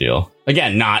kind of deal.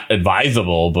 Again, not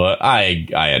advisable, but I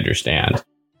understand.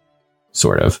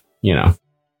 Sort of, you know.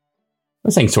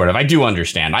 I'm saying sort of. I do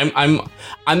understand.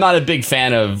 I'm not a big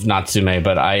fan of Natsume,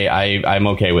 but I'm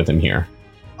okay with him here.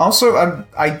 Also,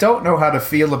 I don't know how to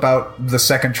feel about the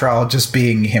second trial just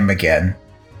being him again.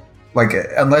 Like,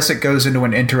 unless it goes into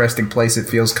an interesting place, it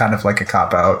feels kind of like a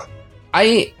cop-out.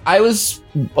 I was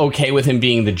okay with him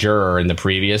being the juror in the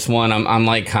previous one. I'm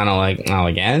like kind of like, oh,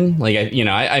 again, like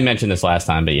I mentioned this last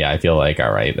time, but yeah, I feel like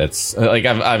all right, that's like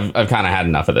I've kind of had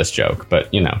enough of this joke,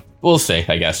 but you know, we'll see.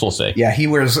 I guess we'll see. Yeah, he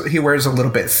wears a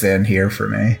little bit thin here for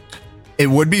me. It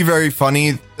would be very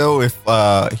funny though if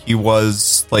he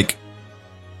was like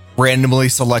randomly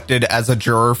selected as a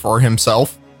juror for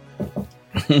himself.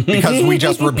 Because we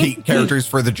just repeat characters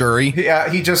for the jury. Yeah,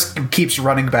 he just keeps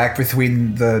running back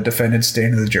between the defendant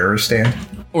stand and the juror stand.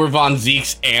 Or Von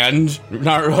Zeeks and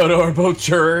Naruhodo are both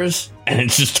jurors, and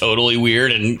it's just totally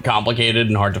weird and complicated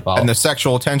and hard to follow. And the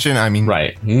sexual tension, I mean...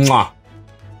 Right. Mwah.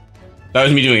 That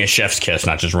was me doing a chef's kiss,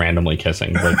 not just randomly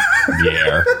kissing like, the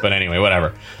air. But anyway,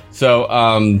 whatever. So,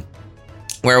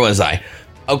 where was I?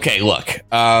 Okay, look.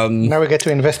 Now we get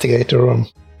to investigate the room.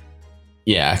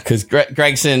 Yeah, because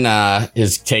Gregson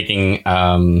is taking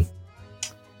Natsume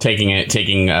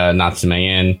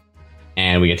in,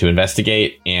 and we get to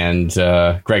investigate, and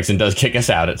Gregson does kick us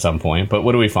out at some point. But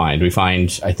what do we find? We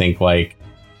find, I think, like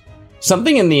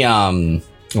something in the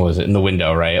what was it, in the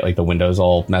window, right? Like the window's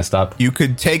all messed up. You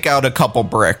could take out a couple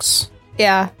bricks.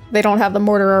 Yeah, they don't have the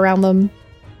mortar around them.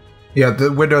 Yeah,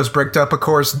 the window's bricked up, of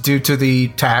course, due to the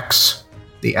tax,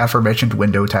 the aforementioned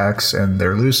window tax, and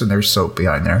they're loose and there's soap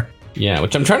behind there. Yeah,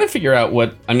 which I'm trying to figure out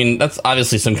what... I mean, that's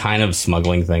obviously some kind of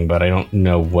smuggling thing, but I don't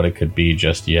know what it could be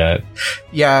just yet.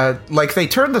 Yeah, like, they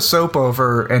turned the soap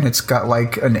over, and it's got,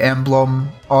 like, an emblem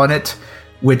on it,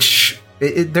 which...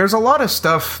 there's a lot of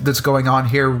stuff that's going on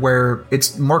here where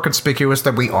it's more conspicuous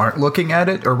that we aren't looking at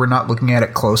it, or we're not looking at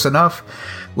it close enough.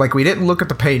 Like, we didn't look at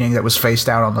the painting that was face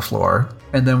down on the floor,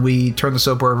 and then we turn the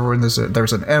soap over, and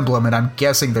there's an emblem, and I'm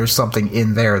guessing there's something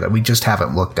in there that we just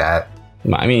haven't looked at.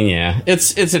 I mean, yeah,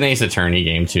 it's an Ace Attorney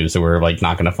game too, so we're like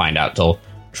not going to find out till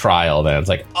trial. Then it's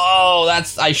like, oh,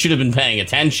 I should have been paying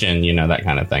attention, that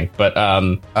kind of thing.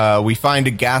 But we find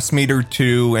a gas meter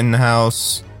too in the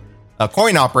house, a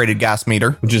coin-operated gas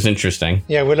meter, which is interesting.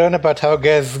 Yeah, we learn about how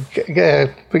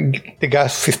the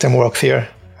gas system works here.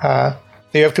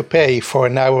 You have to pay for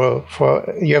an hour.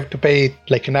 You have to pay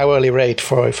like an hourly rate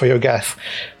for your gas.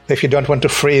 So if you don't want to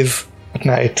freeze at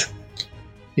night,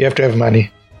 you have to have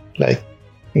money, like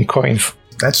in coins.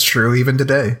 That's true even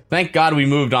today. Thank God we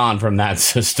moved on from that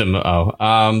system.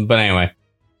 But anyway,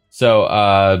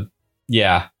 so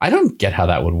yeah, I don't get how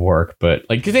that would work, but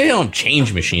like they don't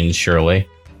change machines, surely.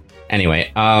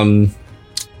 Anyway,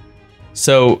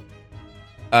 so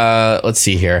let's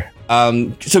see here.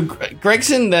 So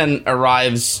Gregson then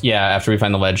arrives, after we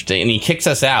find the ledge, and he kicks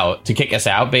us out to kick us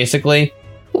out, basically.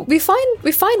 We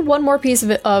find one more piece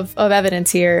of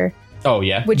evidence here. Oh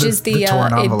yeah, which is the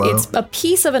torn envelope. It's a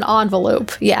piece of an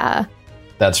envelope. Yeah,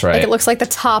 that's right. Like it looks like the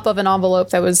top of an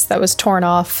envelope that was torn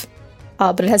off,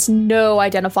 but it has no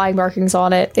identifying markings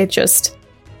on it. It just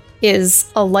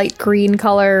is a light green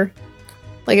color.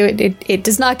 Like it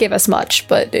does not give us much,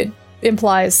 but it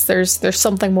implies there's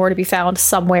something more to be found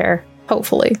somewhere,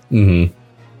 hopefully. Mm-hmm.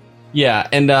 Yeah,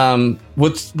 and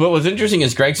what was interesting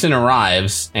is Gregson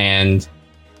arrives and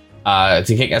to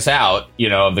kick us out,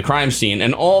 of the crime scene,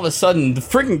 and all of a sudden the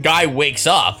freaking guy wakes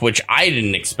up, which I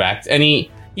didn't expect, and he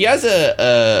has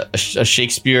a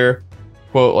Shakespeare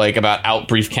quote like about out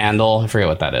brief candle. I forget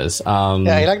what that is. Yeah,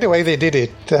 I like the way they did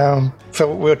it. So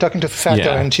we were talking to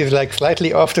Sato, and she's like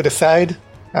slightly off to the side.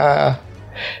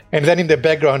 And then in the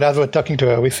background, as we're talking to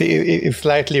her, we see it's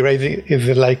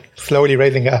slowly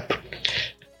raising up,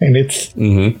 and it's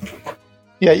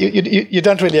yeah. You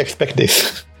don't really expect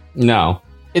this. No,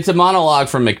 it's a monologue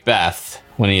from Macbeth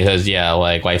when he says, "Yeah,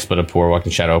 like life's but a poor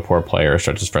walking shadow, a poor player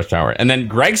stretches fresh power," and then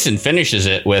Gregson finishes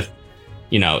it with,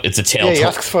 it's a tale. Yeah, he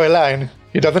asks for a line.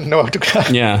 He doesn't know how to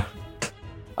cut. Yeah,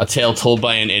 a tale told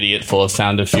by an idiot, full of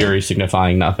sound of fury,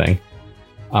 signifying nothing.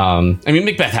 I mean,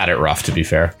 Macbeth had it rough, to be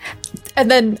fair.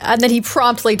 And then he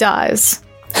promptly dies.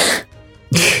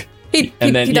 He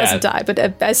doesn't die, but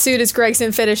as soon as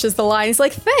Gregson finishes the line, he's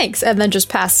like, "Thanks," and then just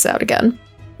passes out again.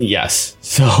 Yes.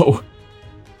 So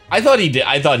I thought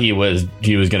he was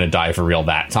going to die for real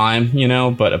that time,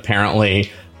 but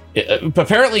apparently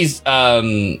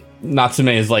Natsume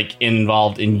is like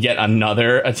involved in yet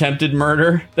another attempted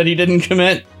murder that he didn't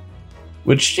commit.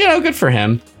 Which, good for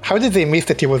him. How did they miss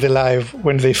that he was alive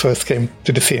when they first came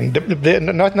to the scene?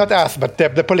 Not us, but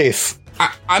the police.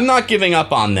 I'm not giving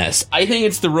up on this. I think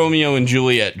it's the Romeo and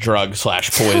Juliet drug /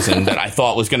 poison that I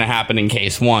thought was going to happen in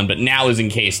case 1, but now is in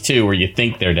case 2, where you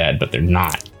think they're dead, but they're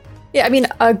not. Yeah, I mean,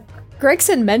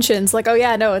 Gregson mentions, like, oh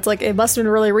yeah, no, it's like, it must have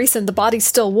been really recent, the body's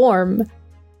still warm,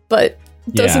 but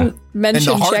doesn't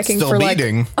mention checking for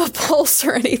beating. Like a pulse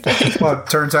or anything. Well, it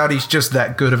turns out he's just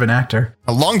that good of an actor.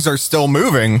 The lungs are still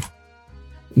moving.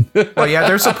 Well, yeah,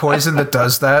 there's a poison that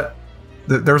does that.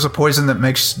 There's a poison that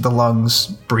makes the lungs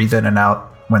breathe in and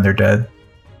out when they're dead.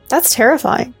 That's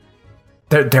terrifying.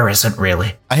 There isn't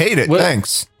really. I hate it.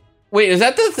 Thanks. Wait, isn't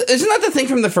that the thing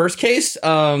from the first case?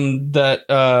 What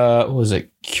was it?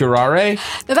 Curare?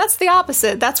 No, that's the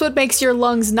opposite. That's what makes your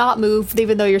lungs not move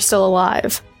even though you're still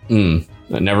alive.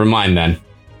 Never mind then.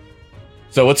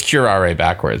 So what's curare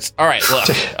backwards? All right, look.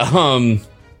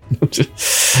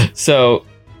 So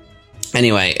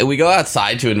anyway, we go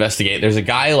outside to investigate. There's a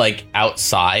guy like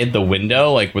outside the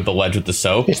window, like with the ledge with the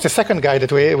soap. It's the second guy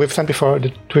that we've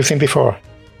seen before.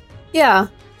 Yeah.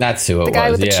 That's who it was. The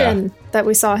guy with the chin that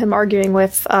we saw him arguing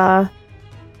with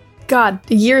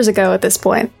years ago at this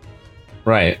point.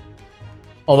 Right.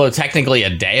 Although technically a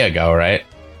day ago, right?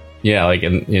 Yeah, like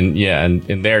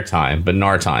in their time, but in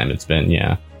our time it's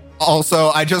been, Also,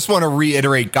 I just want to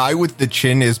reiterate, guy with the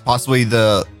chin is possibly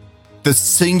the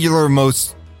singular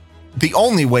most the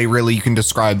only way really you can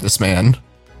describe this man.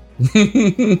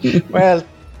 Well,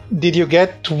 did you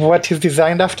get what he's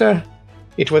designed after?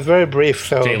 It was very brief,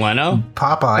 so... Jay Leno?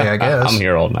 Popeye, I guess. I'm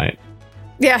here all night.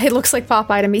 Yeah, he looks like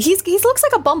Popeye to me. He looks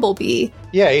like a bumblebee.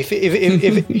 Yeah,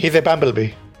 he's a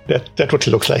bumblebee. That's what he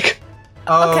looks like.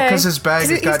 Oh, because his bag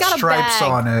has got stripes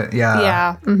on it. Yeah.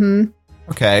 Yeah.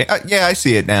 Mm-hmm. Okay. Yeah, I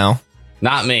see it now.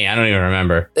 Not me. I don't even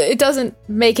remember. It doesn't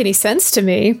make any sense to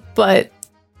me, but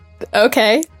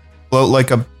okay. Well,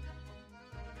 like a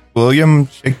William...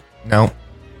 No.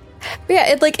 But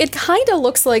yeah, it kind of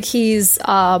looks like he's it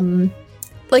kind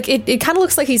of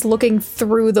looks like he's looking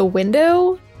through the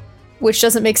window, which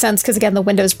doesn't make sense because again the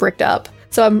window's bricked up.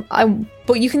 So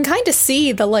but you can kind of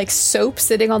see the like soap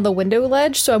sitting on the window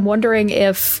ledge. So I'm wondering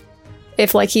if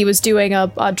like he was doing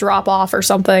a drop off or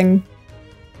something.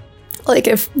 Like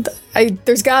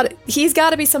he's got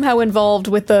to be somehow involved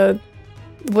with the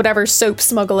whatever soap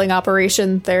smuggling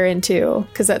operation they're into,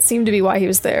 because that seemed to be why he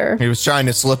was there. He was trying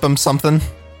to slip him something.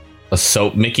 A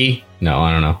soap Mickey? No,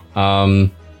 I don't know.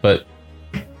 But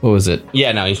what was it?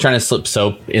 Yeah, no, he's trying to slip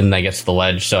soap in, I guess, the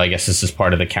ledge. So I guess this is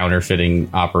part of the counterfeiting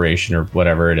operation or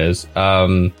whatever it is.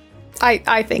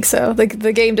 I think so. Like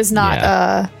the game does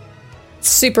not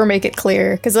super make it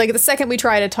clear, because like the second we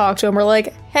try to talk to him, we're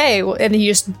like, hey, and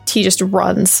he just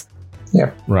runs. Yeah.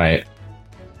 Right.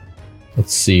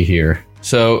 Let's see here.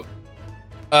 So,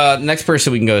 next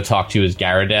person we can go talk to is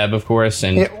Garadeb, of course.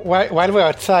 And while we're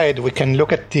outside, we can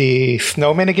look at the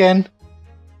snowman again.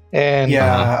 And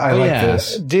I like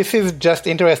this. This is just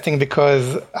interesting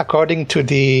because according to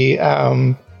the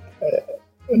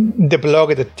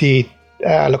blog that the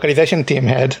localization team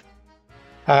had,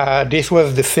 this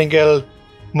was the single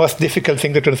most difficult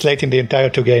thing to translate in the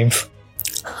entire two games.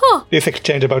 Huh. This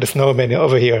exchange about the snowman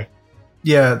over here.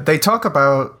 Yeah, they talk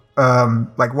about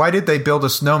like why did they build a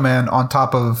snowman on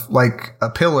top of like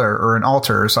a pillar or an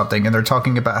altar or something, and they're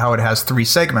talking about how it has 3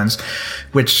 segments,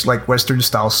 which like Western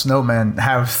style snowmen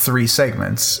have 3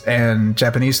 segments and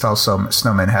Japanese style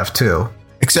snowmen have 2.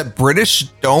 Except British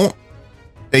don't.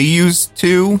 They use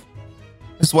 2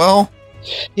 as well.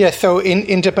 Yeah, so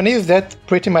in Japanese that's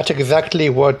pretty much exactly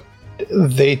what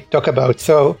they talk about.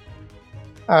 So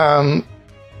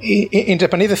in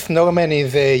Japanese, a snowman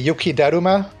is a yuki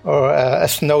daruma, or a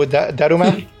snow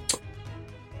daruma.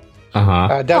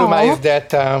 Daruma is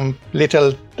that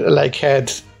little like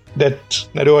head that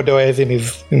Naruto has in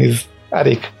his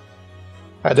attic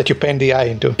that you paint the eye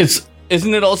into.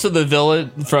 Isn't it also the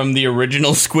villain from the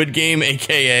original Squid Game,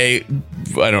 aka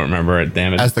I don't remember it.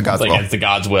 Damn it! As the God's will. As the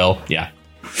God's will. Yeah.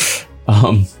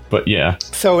 But yeah.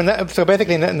 So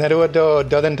basically, Naruto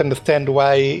doesn't understand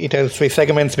why it has 3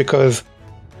 segments because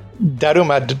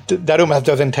Daruma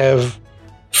doesn't have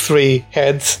 3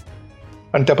 heads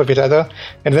on top of each other.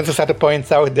 And then Susato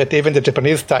points out that even the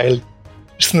Japanese style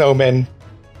snowman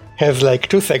has like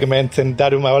 2 segments, and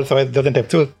Daruma also doesn't have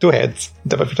two heads on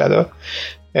top of each other.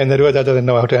 And Naruto doesn't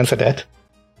know how to answer that.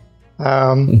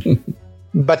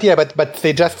 But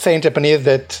they just say in Japanese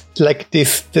that like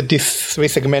this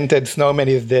 3-segmented snowman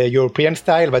is the European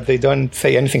style, but they don't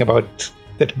say anything about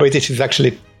that British is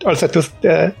actually also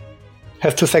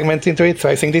has 2 segments into it. So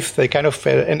I think this is kind of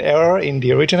an error in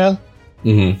the original.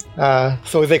 Mm-hmm.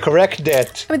 So they correct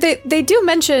that. I mean, they do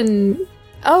mention...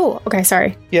 Oh, okay,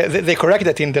 sorry. Yeah, they correct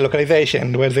that in the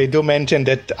localization, where they do mention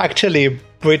that actually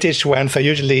British ones are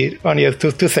usually only have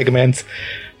two segments.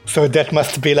 So that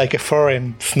must be like a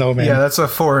foreign snowman. Yeah, that's a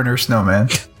foreigner snowman.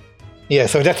 Yeah,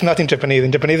 so that's not in Japanese.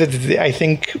 In Japanese, I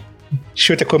think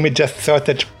Shu Takumi just thought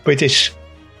that British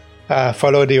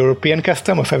follow the European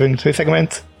custom of having 3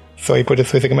 segments. So he put a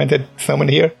 3-segmented snowman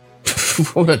here.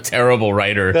 What a terrible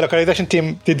writer. The localization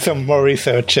team did some more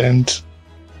research,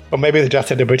 or maybe they just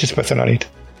had a British person on it.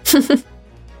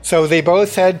 So they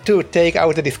both had to take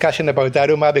out the discussion about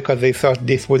Daruma because they thought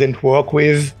this wouldn't work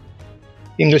with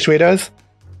English readers.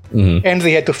 Mm-hmm. And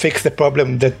they had to fix the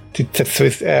problem that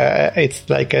it's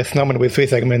like a snowman with 3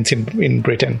 segments in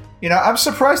Britain. You know, I'm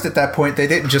surprised at that point they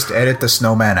didn't just edit the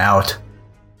snowman out.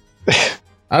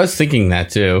 I was thinking that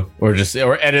too, or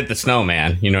edit the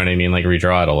snowman. You know what I mean? Like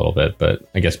redraw it a little bit, but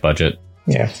I guess budget.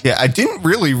 Yeah. Yeah, I didn't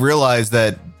really realize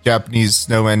that Japanese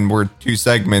snowmen were 2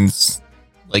 segments,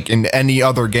 like in any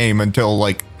other game until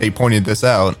like they pointed this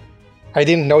out. I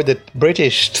didn't know that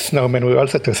British snowmen were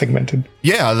also 2-segmented.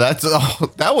 Yeah,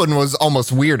 that one was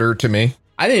almost weirder to me.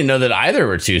 I didn't know that either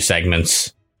were 2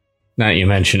 segments. Now that you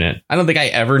mention it, I don't think I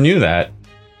ever knew that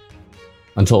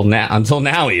until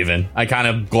now. Even I kind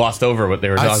of glossed over what they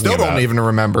were talking about. I still don't even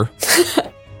remember.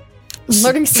 I'm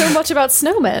learning so much about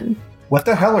snowmen. What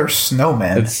the hell are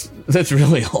snowmen? That's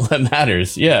really all that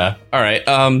matters. Yeah. All right.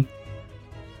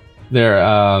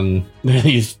 They're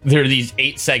these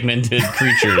 8 segmented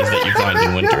creatures that you find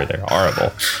in winter. They're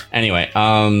horrible. Anyway,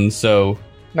 so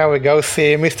now we go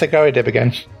see Mr. Garrideb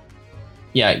again.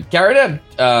 Yeah, Garrideb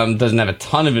doesn't have a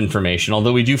ton of information,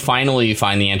 although we do finally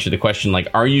find the answer to the question, like,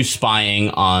 are you spying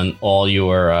on all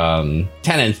your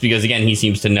tenants? Because, again, he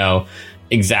seems to know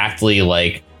exactly,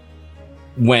 like,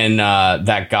 when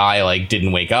that guy, like,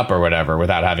 didn't wake up or whatever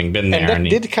without having been there. And that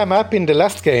did come up in the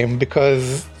last game,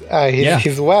 because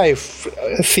his wife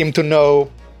seemed to know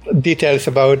details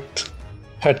about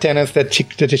her tenants that she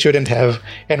shouldn't have.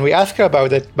 And we asked her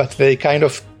about it, but they kind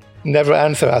of never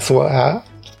answer us.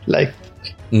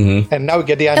 And now we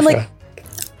get the answer.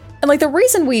 And the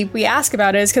reason we ask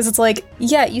about it is because it's like,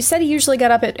 yeah, you said he usually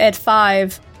got up at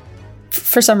 5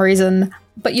 for some reason,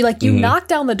 but you knocked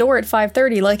down the door at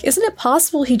 5:30. Like, isn't it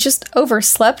possible he just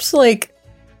overslept? Like,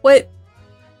 what?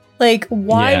 Like,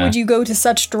 why would you go to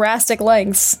such drastic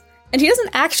lengths? And he doesn't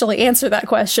actually answer that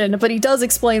question, but he does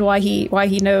explain why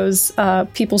he knows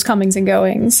people's comings and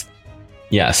goings.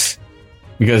 Yes,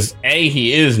 because A,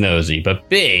 he is nosy, but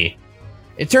B,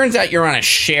 it turns out you're on a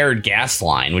shared gas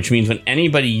line, which means when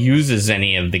anybody uses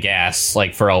any of the gas,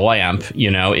 like for a lamp,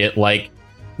 it like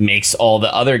makes all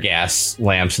the other gas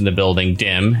lamps in the building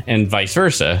dim, and vice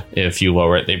versa. If you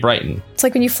lower it, they brighten. It's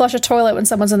like when you flush a toilet when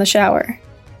someone's in the shower.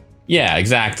 Yeah,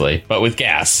 exactly. But with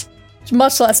gas. It's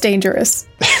much less dangerous.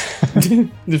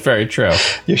 It's very true.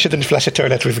 You shouldn't flush a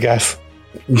toilet with gas.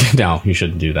 No, you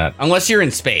shouldn't do that. Unless you're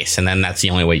in space, and then that's the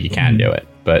only way you can do it.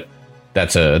 But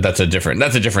that's a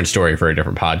different story for a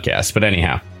different podcast. But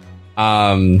anyhow,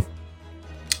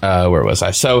 where was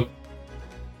I? So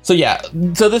yeah.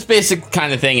 So this basic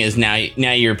kind of thing is now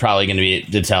you're probably going to be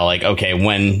to tell, like, okay,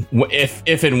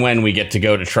 if and when we get to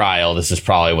go to trial, this is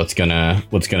probably what's gonna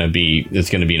be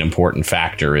an important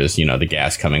factor is, the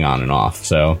gas coming on and off.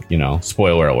 So,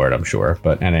 spoiler alert, I'm sure.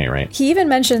 But at any rate, he even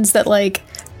mentions that, like,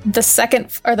 the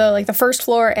second or the first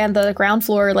floor and the ground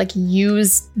floor, like,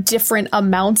 use different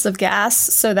amounts of gas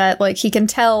so that, like, he can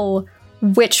tell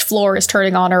which floor is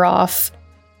turning on or off,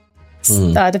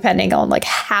 depending on, like,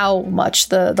 how much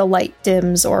the light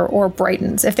dims or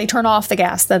brightens. If they turn off the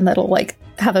gas, then that'll, like,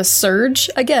 have a surge.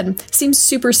 Again, seems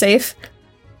super safe.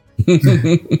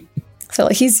 So,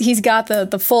 like, he's got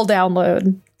the full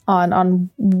download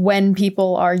on when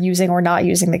people are using or not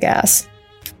using the gas.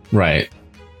 Right.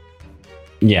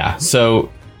 Yeah, so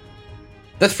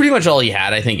that's pretty much all he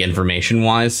had, I think,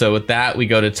 information-wise. So with that, we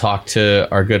go to talk to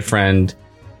our good friend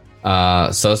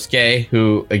Sosuke,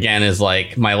 who, again, is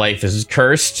like, my life is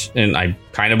cursed, and I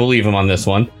kind of believe him on this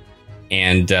one.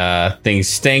 And things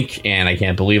stink, and I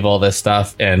can't believe all this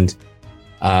stuff. And,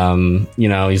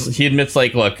 he admits,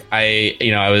 like, look, I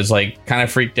was, like, kind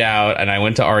of freaked out, and I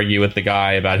went to argue with the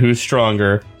guy about who's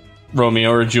stronger,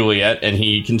 Romeo or Juliet, and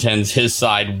he contends his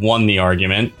side won the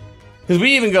argument. Because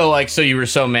we even go, like, so you were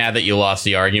so mad that you lost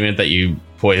the argument that you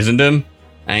poisoned him?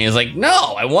 And he's like,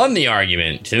 no, I won the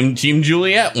argument. Team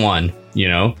Juliet won, He's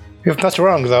not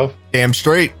wrong, though. Damn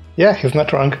straight. Yeah, he's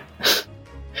not wrong.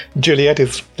 Juliet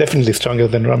is definitely stronger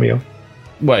than Romeo.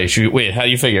 Wait, how do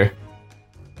you figure?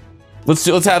 Let's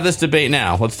have this debate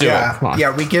now. Let's do it. Come on.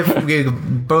 Yeah, we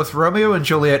give both Romeo and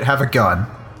Juliet have a gun.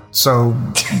 So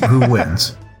who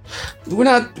wins? We're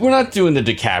not doing the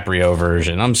DiCaprio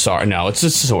version. I'm sorry. No, it's a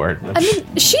sword. I mean,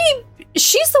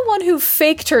 she's the one who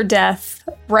faked her death,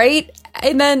 right?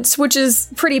 And then, which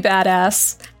is pretty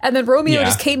badass. And then Romeo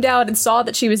just came down and saw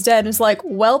that she was dead and was like,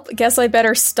 well, guess I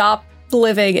better stop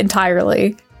living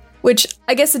entirely. Which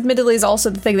I guess admittedly is also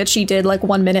the thing that she did, like,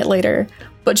 1 minute later.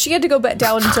 But she had to go back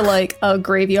down into, like, a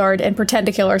graveyard and pretend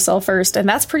to kill herself first. And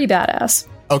that's pretty badass.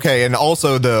 Okay, and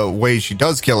also the way she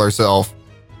does kill herself.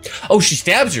 Oh, she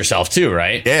stabs herself too,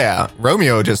 right? Yeah,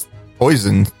 Romeo just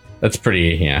poisoned. That's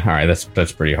pretty, all right, that's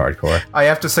pretty hardcore. I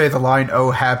have to say the line, oh,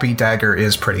 happy dagger,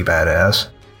 is pretty badass.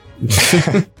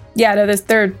 Yeah, no,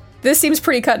 this seems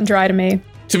pretty cut and dry to me.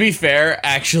 To be fair,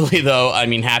 actually, though, I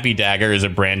mean, Happy Dagger is a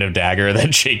brand of dagger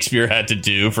that Shakespeare had to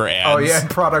do for ads. Oh, yeah,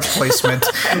 product placement.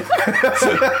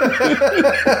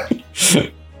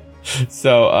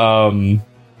 So,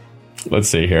 let's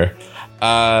see here.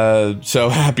 So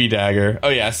Happy Dagger. Oh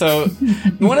yeah. So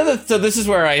so this is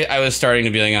where I was starting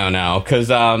to be like, oh no, because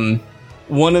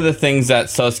one of the things that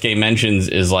Sosuke mentions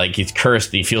is, like, he's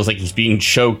cursed. He feels like he's being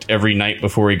choked every night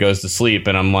before he goes to sleep,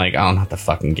 and I'm like, oh, not the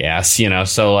fucking gas,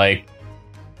 So, like,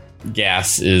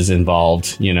 gas is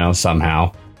involved,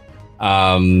 somehow,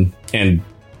 and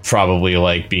probably,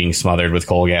 like, being smothered with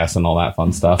coal gas and all that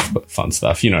fun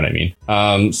stuff. You know what I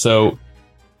mean? So.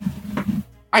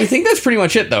 I think that's pretty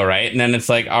much it, though, right? And then it's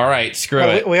like, all right, screw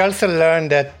it. We also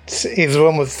learned that his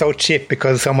room was so cheap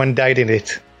because someone died in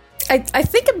it. I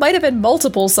think it might have been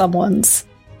multiple someones.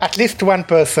 At least one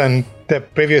person, the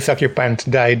previous occupant,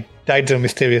 died in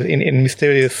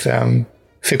mysterious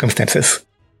circumstances.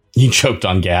 He choked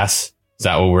on gas. Is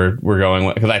that what we're going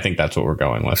with? Because I think that's what we're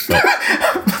going with. But.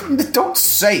 Don't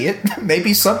say it.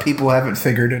 Maybe some people haven't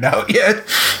figured it out yet.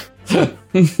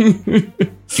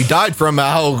 He died from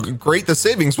how great the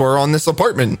savings were on this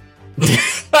apartment.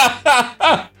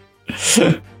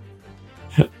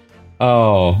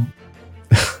 Oh.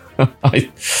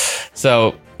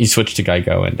 So he switched to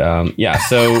Geico and yeah,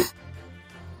 so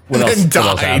what else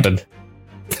happened?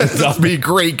 That must be a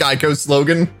great Geico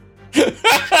slogan.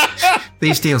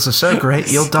 These deals are so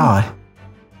great, you'll die.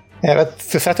 Yeah, but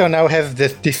Susato now has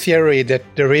this theory that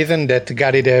the reason that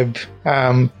Gadideb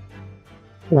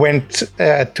went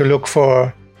to look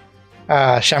for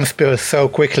Shamspur so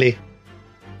quickly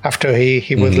after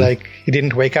he was like, he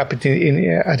didn't wake up at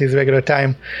his regular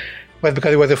time, was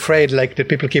because he was afraid like that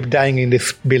people keep dying in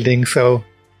this building, so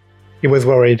he was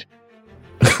worried.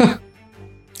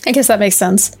 I guess that makes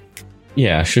sense.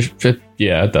 Yeah,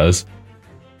 yeah, it does.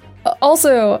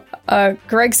 Also,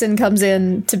 Gregson comes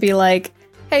in to be like,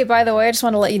 hey, by the way, I just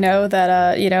want to let you know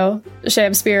that,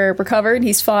 Shamspur recovered.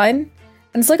 He's fine.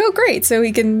 And it's like, oh, great. So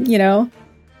he can,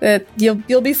 that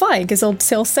you'll be fine. Because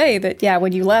he'll say that, yeah,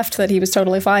 when you left that he was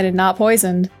totally fine and not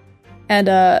poisoned. And,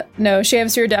 no,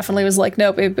 Shamspur definitely was like,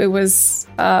 nope, it was,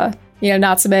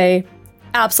 Natsume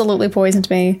absolutely poisoned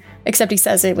me. Except he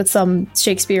says it with some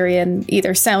Shakespearean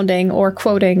either sounding or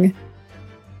quoting,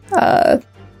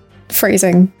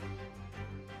 phrasing.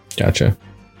 Gotcha.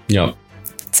 Yep.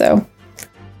 So...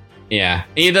 yeah,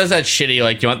 he does that shitty,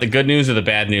 like, you want the good news or the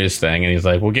bad news thing? And he's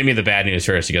like, well, give me the bad news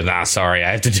first. He goes, nah, sorry,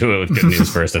 I have to do it with good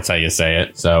news first. That's how you say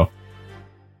it. So,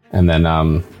 and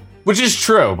then, which is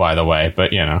true, by the way,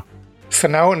 but, So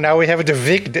now we have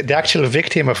the actual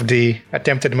victim of the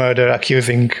attempted murder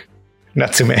accusing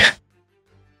Natsume.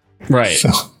 Right. So,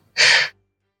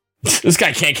 this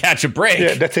guy can't catch a break.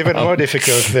 Yeah, that's even more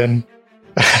difficult than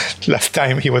last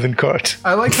time he was in court.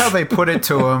 I like how they put it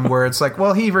to him where it's like,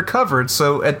 well, he recovered,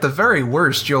 so at the very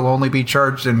worst, you'll only be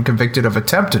charged and convicted of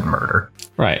attempted murder.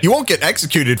 Right. You won't get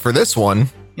executed for this one.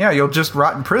 Yeah, you'll just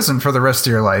rot in prison for the rest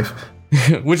of your life.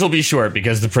 Which will be short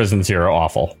because the prisons here are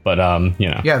awful. But,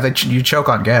 Yeah, you choke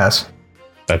on gas.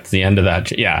 That's the end of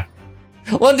that. Yeah.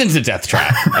 London's a death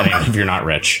trap, I think, if you're not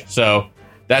rich. So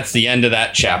that's the end of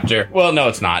that chapter. Well, no,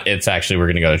 it's not. It's actually, we're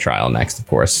going to go to trial next, of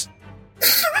course.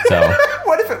 So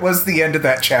what if it was the end of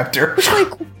that chapter?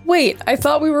 Like, wait, I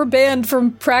thought we were banned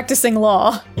from practicing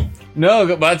law.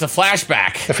 No, but it's a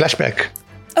flashback. A flashback.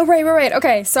 Oh, right.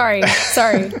 Okay, sorry.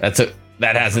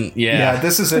 That hasn't. Yeah,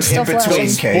 this is an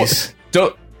in-between case.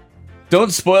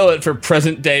 Don't spoil it for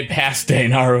present day, past day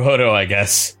Naruhodo, I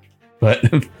guess. But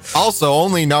also,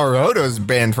 only Naruhodo's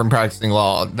banned from practicing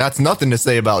law. That's nothing to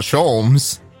say about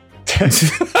Sholmes.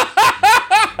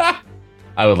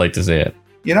 I would like to see it.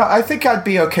 I think I'd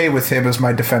be okay with him as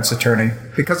my defense attorney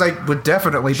because I would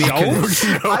definitely be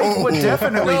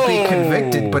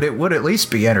convicted, but it would at least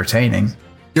be entertaining.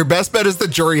 Your best bet is the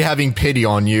jury having pity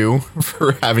on you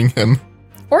for having him.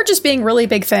 Or just being really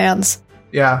big fans.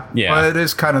 Yeah. Well, it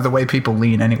is kind of the way people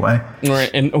lean anyway.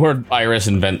 Or Iris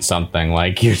invents something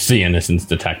like here's the innocence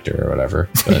detector or whatever.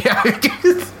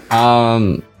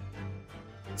 But,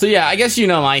 so yeah, I guess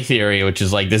my theory, which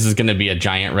is like this is going to be a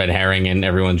giant red herring and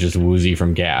everyone's just woozy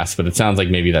from gas. But it sounds like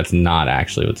maybe that's not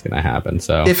actually what's going to happen.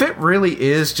 So if it really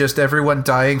is just everyone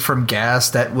dying from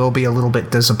gas, that will be a little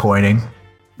bit disappointing.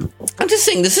 I'm just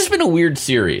saying this has been a weird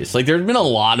series. Like there's been a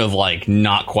lot of like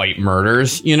not quite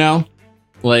murders,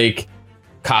 like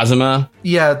Kazuma.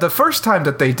 Yeah, the first time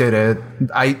that they did it,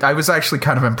 I was actually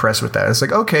kind of impressed with that. It's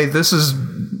like, okay, this is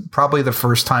probably the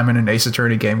first time in an Ace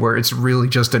Attorney game where it's really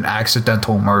just an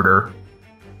accidental murder.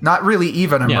 Not really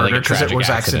even a murder because it was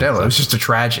accidental. It was just a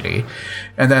tragedy.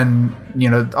 And then,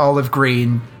 Olive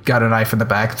Green got a knife in the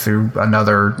back through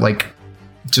another, like,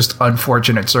 just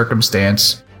unfortunate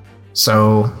circumstance.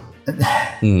 So,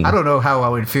 I don't know how I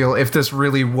would feel if this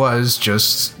really was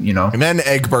just, And then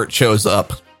Egbert shows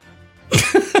up.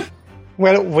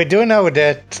 Well, we do know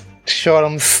that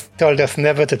Sholmes told us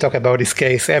never to talk about this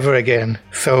case ever again.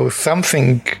 So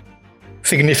something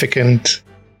significant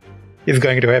is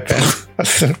going to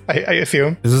happen, I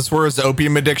assume. Is this where his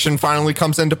opium addiction finally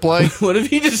comes into play? What if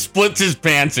he just splits his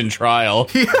pants in trial?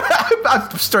 Yeah,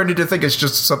 I'm starting to think it's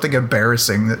just something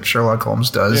embarrassing that Sherlock Holmes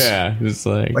does. Yeah, it's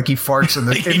like he farts in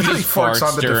the he farts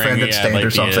on the defendant's stand or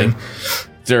something.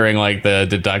 During like the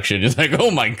deduction, it's like,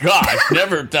 oh my gosh,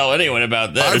 never tell anyone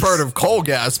about this. I've heard of coal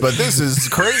gas, but this is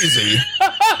crazy.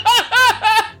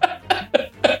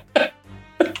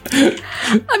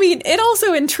 I mean, it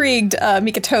also intrigued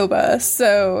Mikotoba,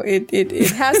 so it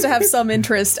has to have some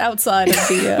interest outside of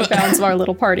the bounds of our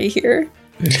little party here.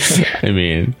 I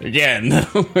mean, again,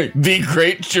 the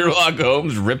great Sherlock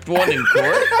Holmes ripped one in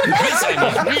court. This I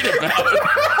must read about.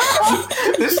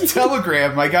 This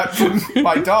telegram I got from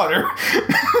my daughter.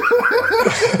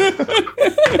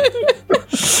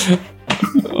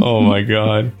 Oh my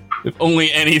god. If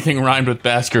only anything rhymed with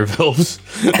Baskervilles.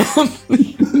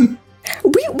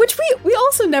 We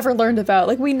also never learned about.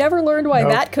 Like, we never learned why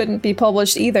that couldn't be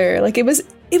published either. Like, it was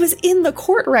in the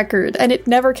court record and it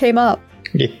never came up.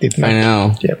 It's not. I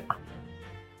know. Yep.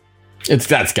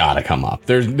 That's gotta come up.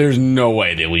 There's no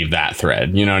way they leave that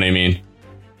thread. You know what I mean?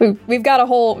 We've got a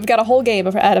whole game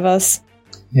ahead of us.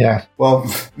 Yeah. Well,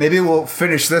 maybe we'll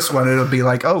finish this one. It'll be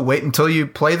like, oh, wait until you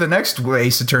play the next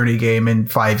Ace Attorney game in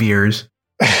 5 years.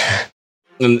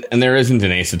 And there isn't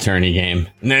an Ace Attorney game.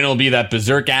 And then it'll be that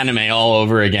Berserk anime all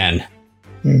over again.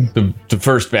 The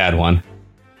first bad one.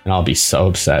 And I'll be so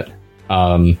upset.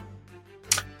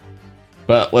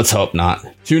 But let's hope not.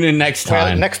 Tune in next time.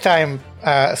 Well, next time.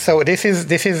 So this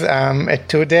is a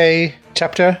 2-day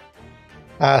chapter.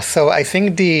 So I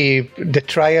think the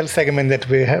trial segment that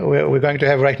we're going to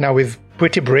have right now is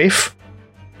pretty brief.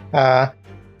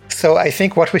 So I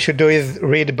think what we should do is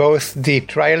read both the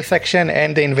trial section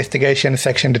and the investigation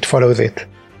section that follows it.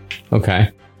 Okay.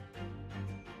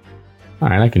 All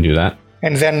right, I can do that.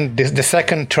 And then the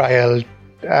second trial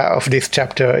of this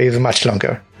chapter is much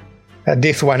longer.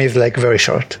 This one is like very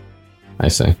short. I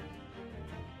see.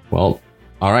 Well,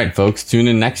 all right, folks, tune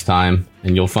in next time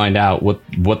and you'll find out what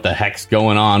the heck's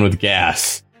going on with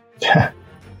gas. I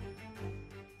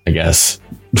guess.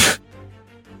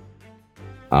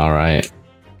 All right.